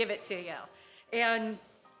best to give it to you. And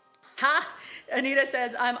Anita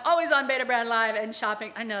says, I'm always on Beta Brand Live and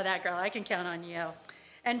shopping. I know that, girl. I can count on you.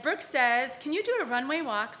 And Brooke says, can you do a runway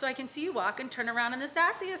walk so I can see you walk and turn around in the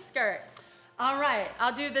sassiest skirt? All right,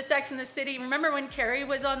 I'll do the Sex and the City. Remember when Carrie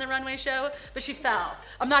was on the runway show, but she fell?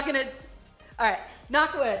 I'm not gonna, all right,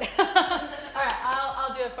 knock wood. All right,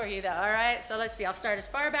 I'll do it for you though, all right? So let's see, I'll start as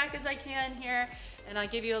far back as I can here, and I'll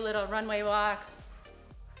give you a little runway walk.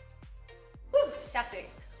 Woo, sassy.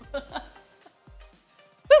 Woo.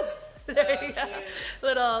 There you go.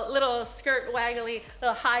 Little skirt waggly,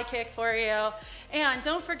 little high kick for you. And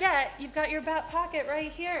don't forget, you've got your back pocket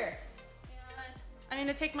right here. And I'm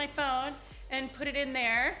gonna take my phone and put it in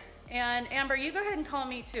there. And Amber, you go ahead and call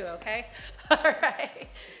me too, okay? All right.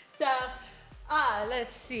 So,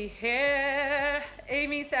 let's see here.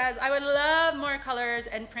 Amy says, I would love more colors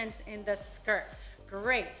and prints in the skirt.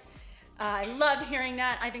 Great. I love hearing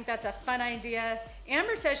that. I think that's a fun idea.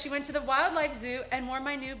 Amber says she went to the Wildlife Zoo and wore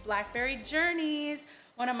my new Blackberry Journeys,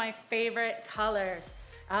 one of my favorite colors.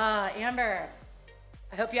 Amber,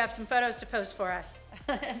 I hope you have some photos to post for us.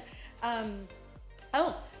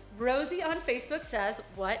 Oh, Rosie on Facebook says,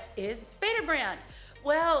 what is Beta Brand?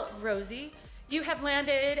 Well, Rosie, you have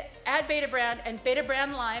landed at Beta Brand and Beta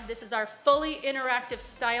Brand Live. This is our fully interactive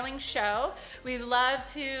styling show. We love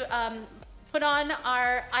to put on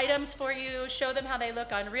our items for you, show them how they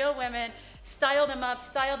look on real women, style them up,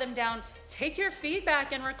 style them down, take your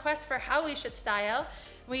feedback and requests for how we should style.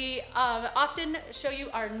 We often show you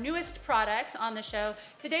our newest products on the show.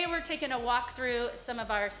 Today we're taking a walk through some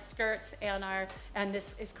of our skirts and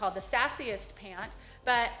this is called the Sassiest Pant.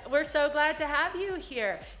 But we're so glad to have you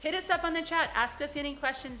here. Hit us up on the chat, ask us any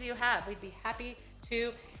questions you have. We'd be happy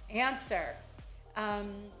to answer.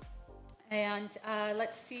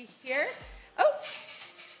 Let's see here. Oh,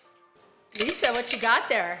 Lisa, what you got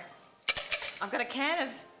there? I've got a can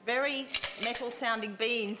of very metal-sounding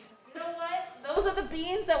beans. You know what? Those are the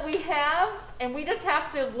beans that we have, and we just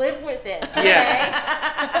have to live with it. Okay?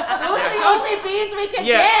 Yeah. Those are the only beans we can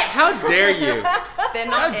Yeah, get. how dare you? They're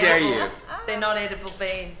not How dare edible. you? They're not edible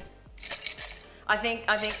beans. I think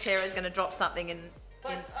Tara's going to drop something in.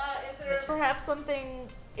 But is there perhaps something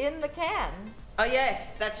in the can? Oh yes,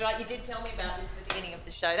 that's right. You did tell me about this at the beginning of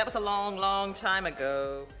the show. That was a long, long time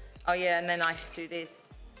ago. Oh yeah, and then I do this.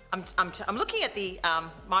 I'm looking at the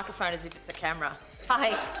microphone as if it's a camera.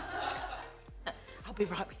 Hi. I'll be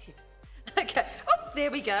right with you. Okay. Oh, there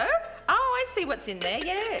we go. Oh, I see what's in there.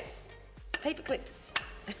 Yes. Paper clips.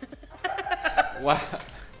 Wow.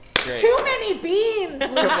 Great. Too many beans.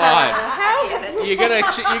 Come on. How? You're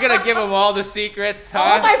gonna give them all the secrets, huh?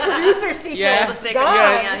 All my producer secrets. Yeah. All the secrets Go.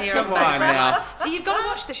 coming out here. Come on now. So you've got to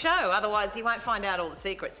watch the show, otherwise you won't find out all the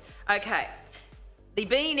secrets. Okay. The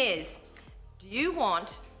bean is, do you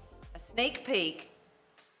want a sneak peek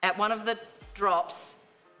at one of the drops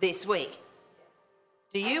this week?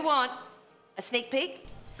 Do you want a sneak peek?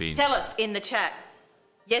 Beans. Tell us in the chat,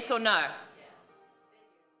 yes or no.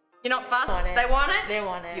 You're not fussed? Want it. They want it? They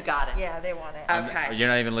want it. You got it. Yeah, they want it. Okay. You're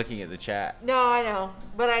not even looking at the chat. No, I know,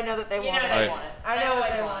 but I know that they You want know it. they want it. I know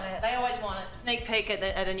always they want it. They always want it. Sneak peek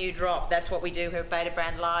at a new drop. That's what we do here at Beta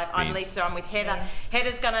Brand Live. I'm Beans. Lisa. I'm with Heather. Beans.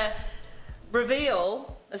 Heather's going to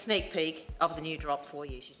reveal a sneak peek of the new drop for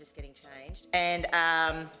you. She's just getting changed. And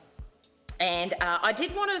I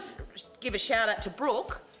did want to give a shout out to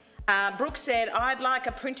Brooke. Brooke said, I'd like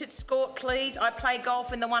a printed skort, please. I play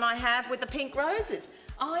golf in the one I have with the pink roses.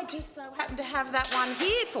 I just so happen to have that one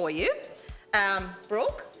here for you,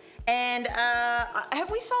 Brooke. And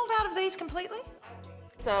have we sold out of these completely?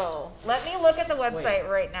 So let me look at the website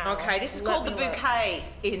right now. Okay, this is Let called the me look. Bouquet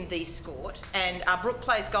in the skort, and Brooke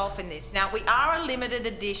plays golf in this. Now, we are a limited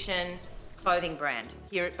edition clothing brand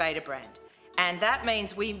here at Beta Brand, and that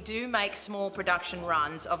means we do make small production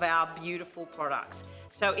runs of our beautiful products.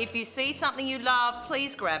 So if you see something you love,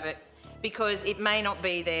 please grab it, because it may not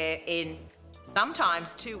be there in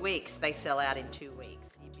sometimes 2 weeks. They sell out in 2 weeks.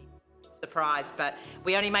 You'd be surprised, but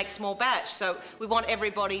we only make small batch, so we want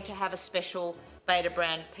everybody to have a special Beta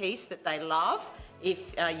Brand piece that they love.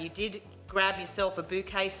 If you did grab yourself a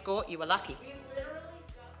Bouquet skort, you were lucky.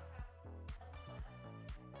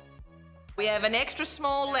 We have an extra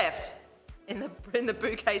small left in the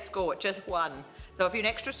Bouquet skort, just one. So if you're an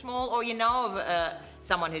extra small, or you know of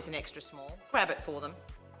someone who's an extra small, grab it for them.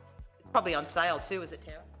 It's probably on sale too, is it,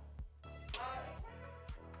 Tara?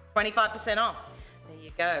 25% off. There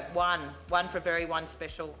you go. One for very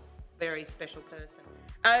special person.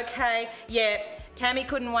 Okay, yeah. Tammy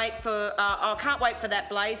couldn't wait for. Can't wait for that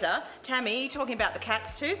blazer. Tammy, you're talking about the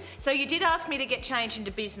cat's tooth. So you did ask me to get changed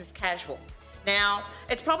into business casual. Now,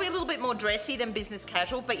 it's probably a little bit more dressy than business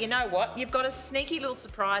casual, but you know what? You've got a sneaky little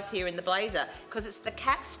surprise here in the blazer, because it's the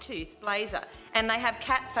cat's tooth blazer, and they have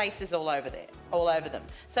cat faces all over them.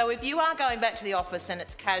 So if you are going back to the office and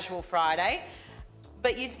it's casual Friday,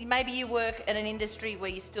 but maybe you work in an industry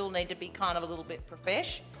where you still need to be kind of a little bit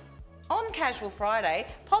profesh, on Casual Friday,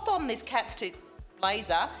 pop on this cat's tooth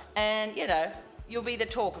blazer and, you know, you'll be the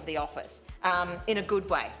talk of the office in a good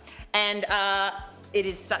way. And it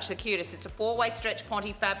is such the cutest. It's a 4-way stretch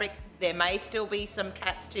Ponte fabric. There may still be some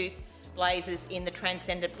cat's tooth blazers in the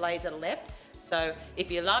Transcendent blazer left. So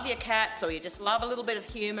if you love your cats, or you just love a little bit of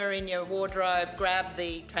humour in your wardrobe, grab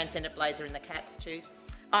the Transcendent blazer in the cat's tooth.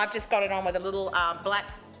 I've just got it on with a little black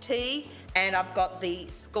tee, and I've got the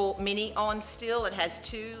Skort Mini on still. It has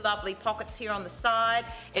 2 lovely pockets here on the side.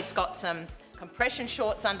 It's got some compression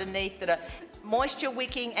shorts underneath that are moisture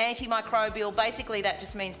wicking, antimicrobial. Basically that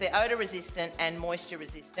just means they're odour resistant and moisture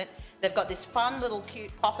resistant. They've got this fun little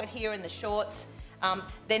cute pocket here in the shorts.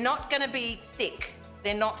 They're not going to be thick.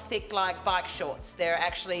 They're not thick like bike shorts. They're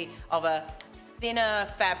actually of a thinner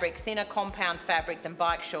fabric, thinner compound fabric than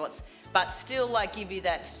bike shorts, but still like give you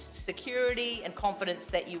that security and confidence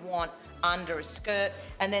that you want under a skirt.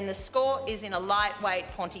 And then the skort is in a lightweight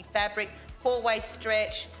Ponte fabric, 4-way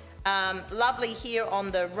stretch. Lovely here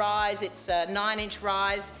on the rise. It's a 9-inch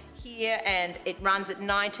rise here, and it runs at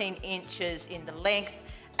 19 inches in the length,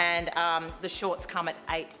 and the shorts come at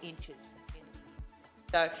 8 inches.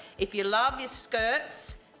 So if you love your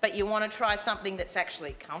skirts, but you want to try something that's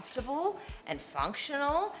actually comfortable and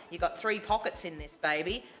functional, you've got 3 pockets in this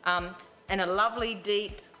baby, and a lovely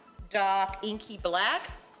deep, dark, inky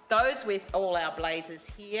black. Goes with all our blazers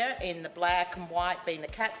here in the black and white being the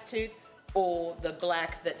cat's tooth, or the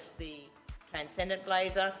black that's the Transcendent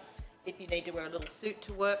blazer, if you need to wear a little suit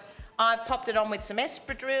to work. I've popped it on with some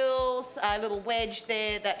espadrilles, a little wedge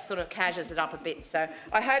there, that sort of cashes it up a bit. So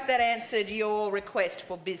I hope that answered your request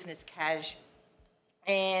for business cash.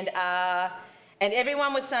 And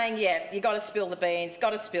everyone was saying, yeah, you got to spill the beans,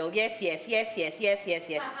 got to spill. Yes, yes, yes, yes, yes, yes,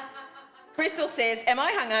 yes. Crystal says, am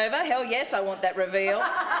I hungover? Hell yes, I want that reveal.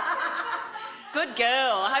 Good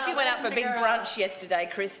girl. I hope you went out for a big Girl. brunch yesterday,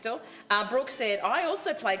 Crystal. Brooke said, I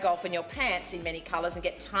also play golf in your pants in many colours and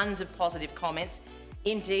get tons of positive comments.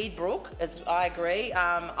 Indeed, Brooke, as I agree.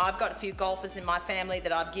 I've got a few golfers in my family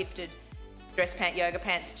that I've gifted dress pant yoga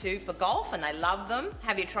pants to for golf, and they love them.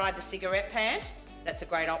 Have you tried the cigarette pant? That's a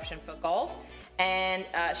great option for golf. And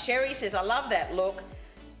Sherry says, I love that look.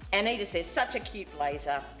 Anita says, such a cute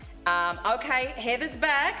blazer. Okay, Heather's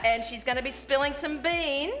back, and she's going to be spilling some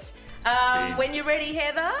beans. When you're ready,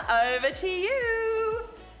 Heather, over to you.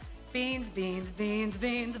 Beans, beans, beans,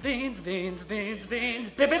 beans, beans, beans, beans, beans, beans.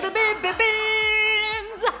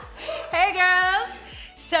 Hey girls.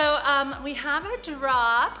 So we have a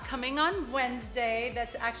drop coming on Wednesday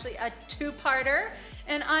that's actually a two-parter,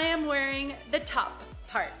 and I am wearing the top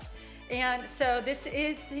part. And so this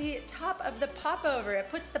is the top of the popover. It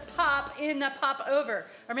puts the pop in the popover,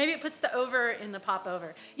 or maybe it puts the over in the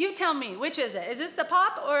popover. You tell me, which is it? Is this the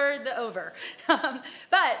pop or the over?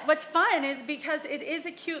 But what's fun is because it is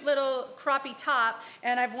a cute little croppy top,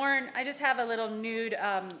 and I just have a little nude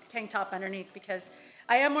tank top underneath because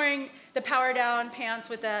I am wearing the power down pants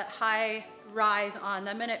with a high rise on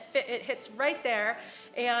them, and it hits right there.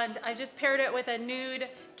 And I just paired it with a nude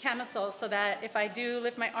camisole so that if I do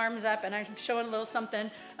lift my arms up and I'm showing a little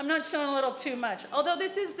something, I'm not showing a little too much. Although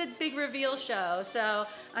this is the big reveal show, so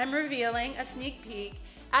I'm revealing a sneak peek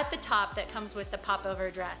at the top that comes with the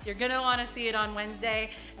popover dress. You're gonna wanna see it on Wednesday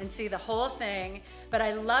and see the whole thing. But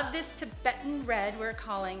I love this Tibetan red, we're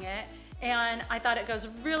calling it. And I thought it goes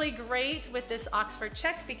really great with this Oxford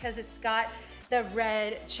check because it's got the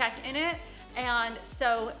red check in it. And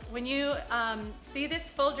so when you see this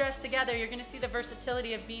full dress together, you're gonna see the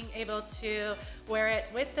versatility of being able to wear it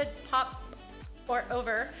with the pop or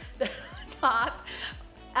over the top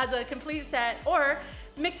as a complete set, or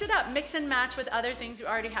mix it up, mix and match with other things you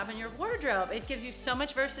already have in your wardrobe. It gives you so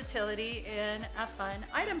much versatility in a fun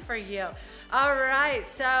item for you. All right,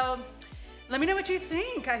 so let me know what you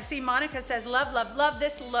think. I see Monica says, love, love, love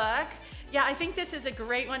this look. Yeah, I think this is a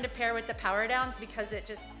great one to pair with the power downs because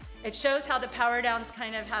it shows how the power downs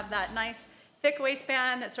kind of have that nice thick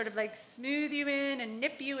waistband that sort of like smooth you in and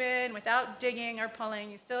nip you in without digging or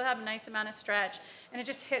pulling. You still have a nice amount of stretch, and it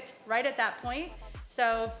just hits right at that point.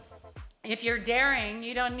 So if you're daring,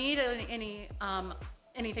 you don't need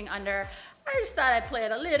anything under. I just thought I'd play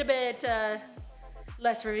it a little bit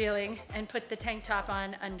less revealing and put the tank top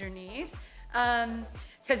on underneath.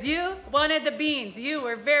 Because you wanted the beans. You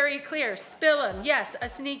were very clear. Spill them. Yes, a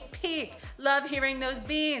sneak peek. Love hearing those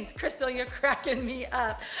beans. Crystal, you're cracking me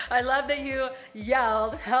up. I love that you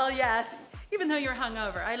yelled, hell yes, even though you're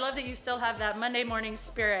hungover. I love that you still have that Monday morning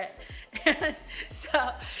spirit.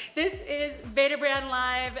 So this is Betabrand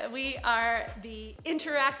Live. We are the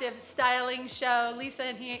interactive styling show.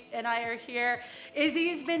 Lisa and I are here.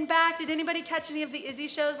 Izzy's been back. Did anybody catch any of the Izzy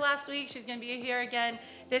shows last week? She's gonna be here again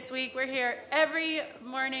this week. We're here every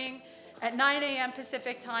morning at 9 a.m.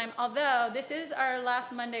 Pacific time, although this is our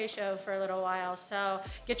last Monday show for a little while. So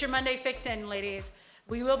get your Monday fix in, ladies.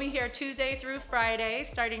 We will be here Tuesday through Friday,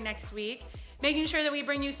 starting next week, making sure that we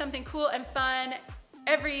bring you something cool and fun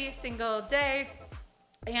every single day.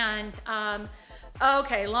 And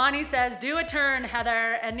okay, Lonnie says, do a turn,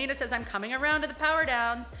 Heather. And Nina says, I'm coming around to the power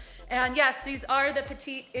downs. And yes, these are the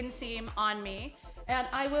petite inseam on me. And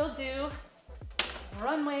I will do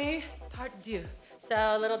runway part deux. So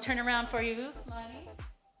a little turnaround for you, Lonnie.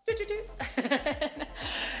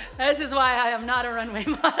 This is why I am not a runway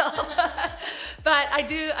model. But I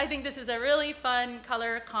think this is a really fun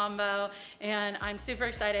color combo, and I'm super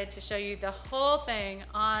excited to show you the whole thing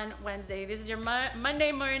on Wednesday. This is your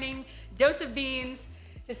Monday morning dose of beans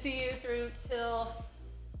to see you through till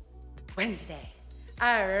Wednesday.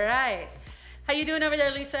 All right. How you doing over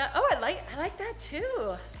there, Lisa? Oh, I like that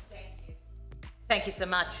too. Thank you so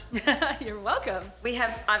much. You're welcome.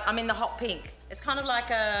 I'm in the hot pink. It's kind of like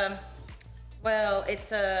a, well,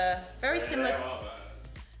 it's a very similar.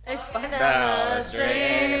 It's Pretty It's a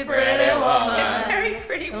very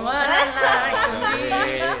pretty woman. what I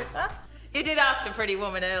like to be. You did ask for Pretty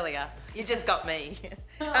Woman earlier. You just got me.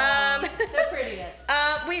 The prettiest.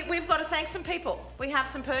 We've got to thank some people. We have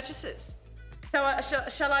some purchases. So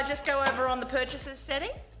shall I just go over on the purchases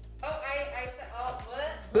setting? Oh,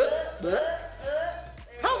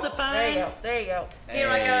 hold the phone. There you go. There you go. Here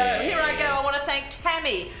I go. Here I go. I want to thank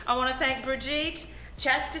Tammy. I want to thank Brigitte,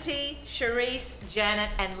 Chastity, Charisse,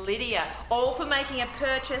 Janet, and Lydia, all for making a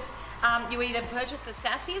purchase. You either purchased a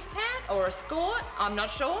Sassiest pant or a skirt. I'm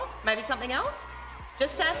not sure. Maybe something else.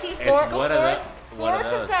 Just Sassiest It's skirt. one of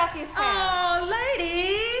those. Oh,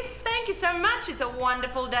 ladies, thank you so much. It's a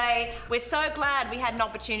wonderful day. We're so glad we had an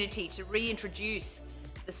opportunity to reintroduce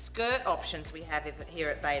the skirt options we have here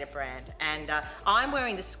at Beta Brand. And I'm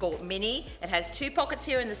wearing the Skort Mini. It has 2 pockets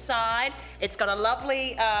here in the side. It's got a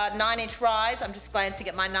lovely 9-inch rise. I'm just glancing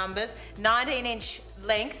at my numbers. 19-inch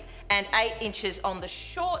length and 8 inches on the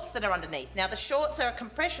shorts that are underneath. Now the shorts are a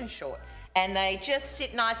compression short and they just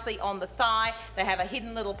sit nicely on the thigh. They have a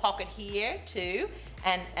hidden little pocket here too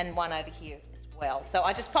and one over here. Well. So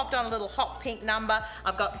I just popped on a little hot pink number.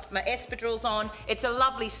 I've got my espadrilles on. It's a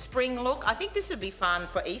lovely spring look. I think this would be fun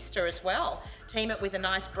for Easter as well. Team it with a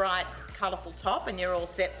nice bright colourful top and you're all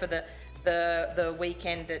set for the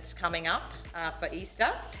weekend that's coming up for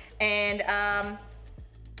Easter. And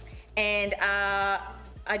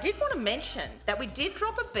I did want to mention that we did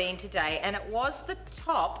drop a bean today and it was the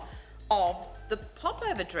top of the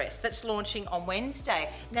popover dress that's launching on Wednesday.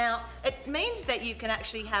 Now, it means that you can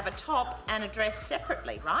actually have a top and a dress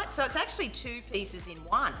separately, right? So it's actually 2 pieces in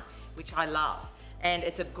one, which I love. And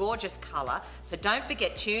it's a gorgeous colour. So don't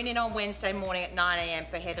forget, tune in on Wednesday morning at 9 a.m.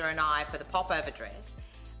 for Heather and I for the popover dress.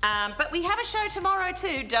 But we have a show tomorrow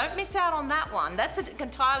too. Don't miss out on that one. That's an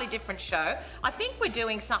entirely different show. I think we're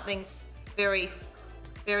doing something very,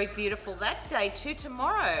 very beautiful that day too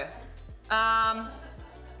tomorrow.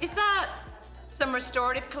 Is that some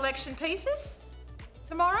restorative collection pieces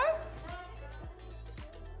tomorrow?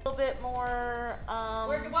 A little bit more.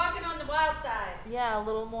 We're walking on the wild side. Yeah, a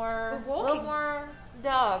little more. We're walking. A little more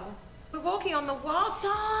dog. We're walking on the wild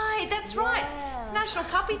side. That's right. It's National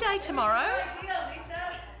Puppy Day tomorrow. Good idea,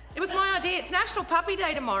 Lisa. It was my idea. It's National Puppy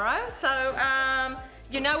Day tomorrow. So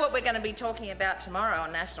you know what we're going to be talking about tomorrow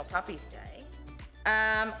on National Puppies Day.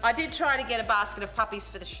 I did try to get a basket of puppies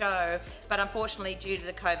for the show, but unfortunately due to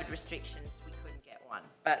the COVID restrictions, we couldn't get one.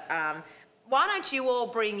 But why don't you all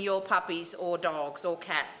bring your puppies or dogs or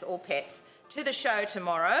cats or pets to the show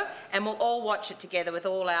tomorrow and we'll all watch it together with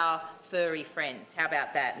all our furry friends. How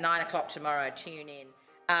about that? 9 o'clock tomorrow, tune in.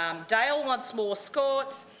 Dale wants more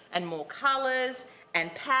Skorts and more colours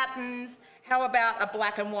and patterns. How about a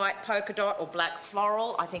black and white polka dot or black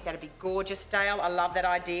floral? I think that'd be gorgeous, Dale. I love that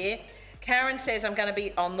idea. Karen says I'm going to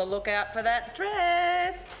be on the lookout for that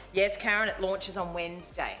dress. Yes, Karen, it launches on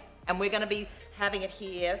Wednesday. And we're going to be having it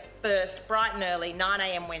here first, bright and early, 9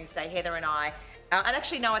 a.m. Wednesday, Heather and I. And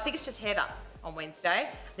actually, no, I think it's just Heather on Wednesday.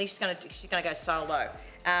 I think she's going to go solo.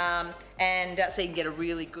 So you can get a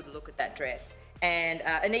really good look at that dress. And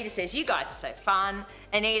Anita says, you guys are so fun.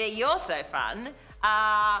 Anita, you're so fun.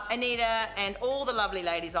 Anita and all the lovely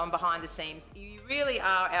ladies on Behind the Seams, you really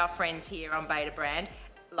are our friends here on Beta Brand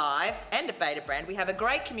Live and at Beta Brand. We have a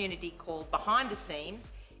great community called Behind the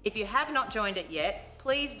Seams. If you have not joined it yet,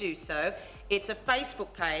 please do so. It's a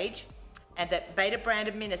Facebook page and that Beta Brand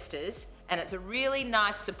administers, and it's a really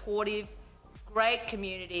nice, supportive, great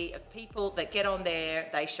community of people that get on there.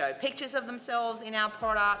 They show pictures of themselves in our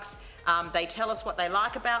products. They tell us what they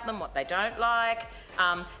like about them, what they don't like.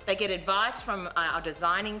 They get advice from our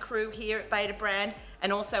designing crew here at Beta Brand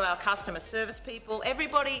and also our customer service people.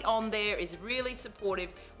 Everybody on there is really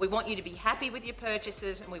supportive. We want you to be happy with your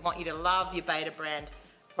purchases and we want you to love your Beta Brand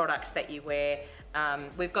products that you wear.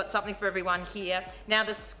 We've got something for everyone here. Now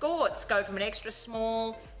the Skorts go from an extra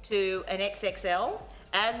small to an XXL,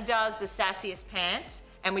 as does the Sassiest pants,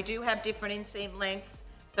 and we do have different inseam lengths.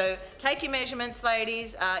 So take your measurements,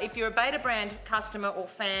 ladies. If you're a Beta Brand customer or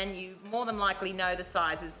fan, you more than likely know the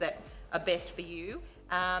sizes that are best for you.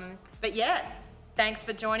 But yeah, thanks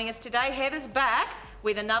for joining us today. Heather's back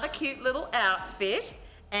with another cute little outfit.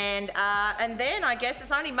 And then I guess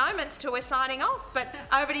it's only moments till we're signing off. But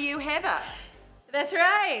over to you, Heather. That's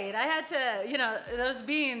right. I had to, you know, those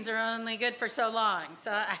beans are only good for so long.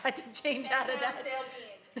 So I had to change out of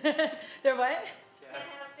that. They're what?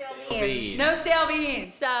 Beans. No stale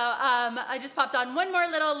beans. So I just popped on one more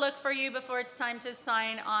little look for you before it's time to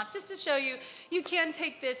sign off, just to show you, you can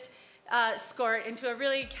take this Skort into a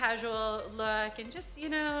really casual look and just, you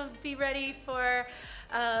know, be ready for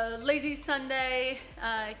a lazy Sunday,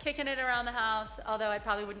 kicking it around the house, although I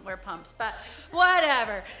probably wouldn't wear pumps, but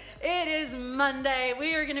whatever. It is Monday.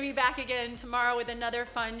 We are going to be back again tomorrow with another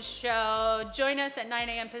fun show. Join us at 9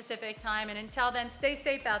 a.m. Pacific time, and until then, stay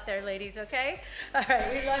safe out there, ladies, okay? All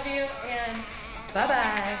right, we love you, and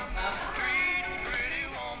bye-bye.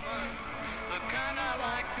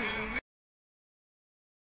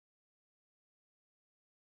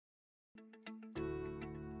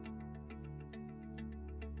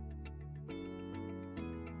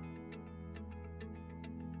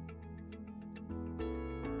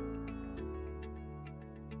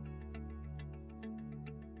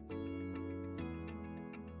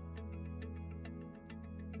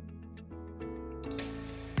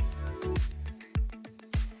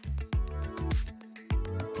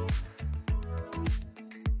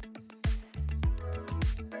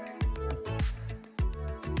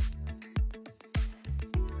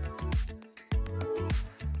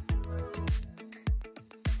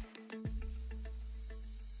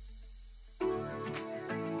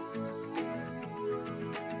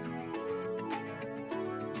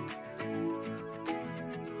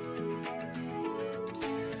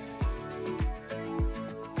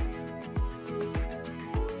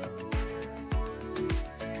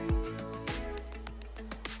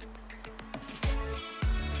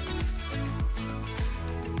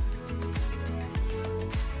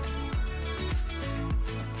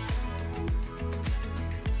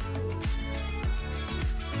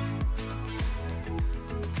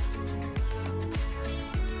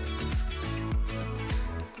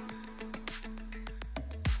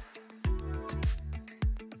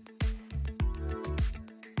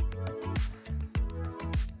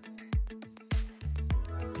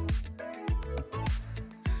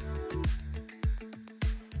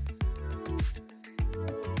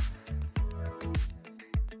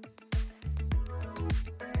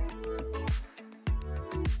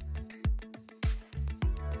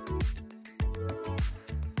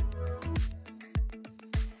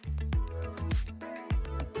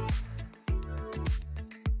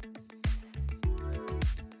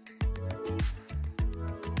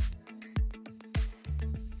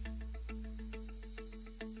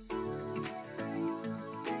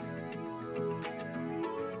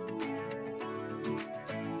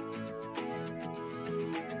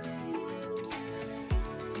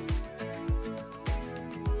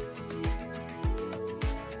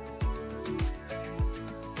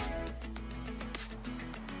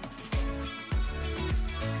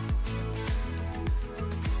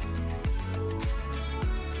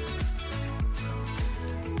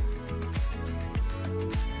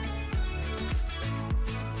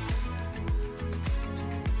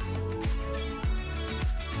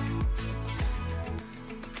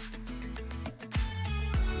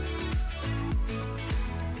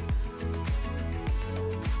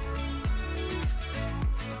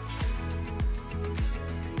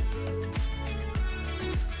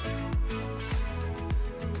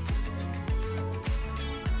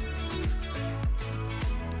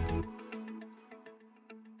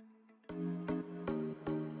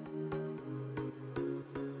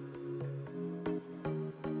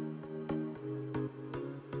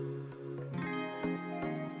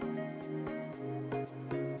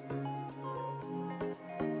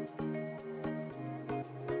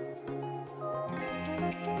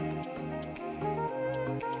 Bye.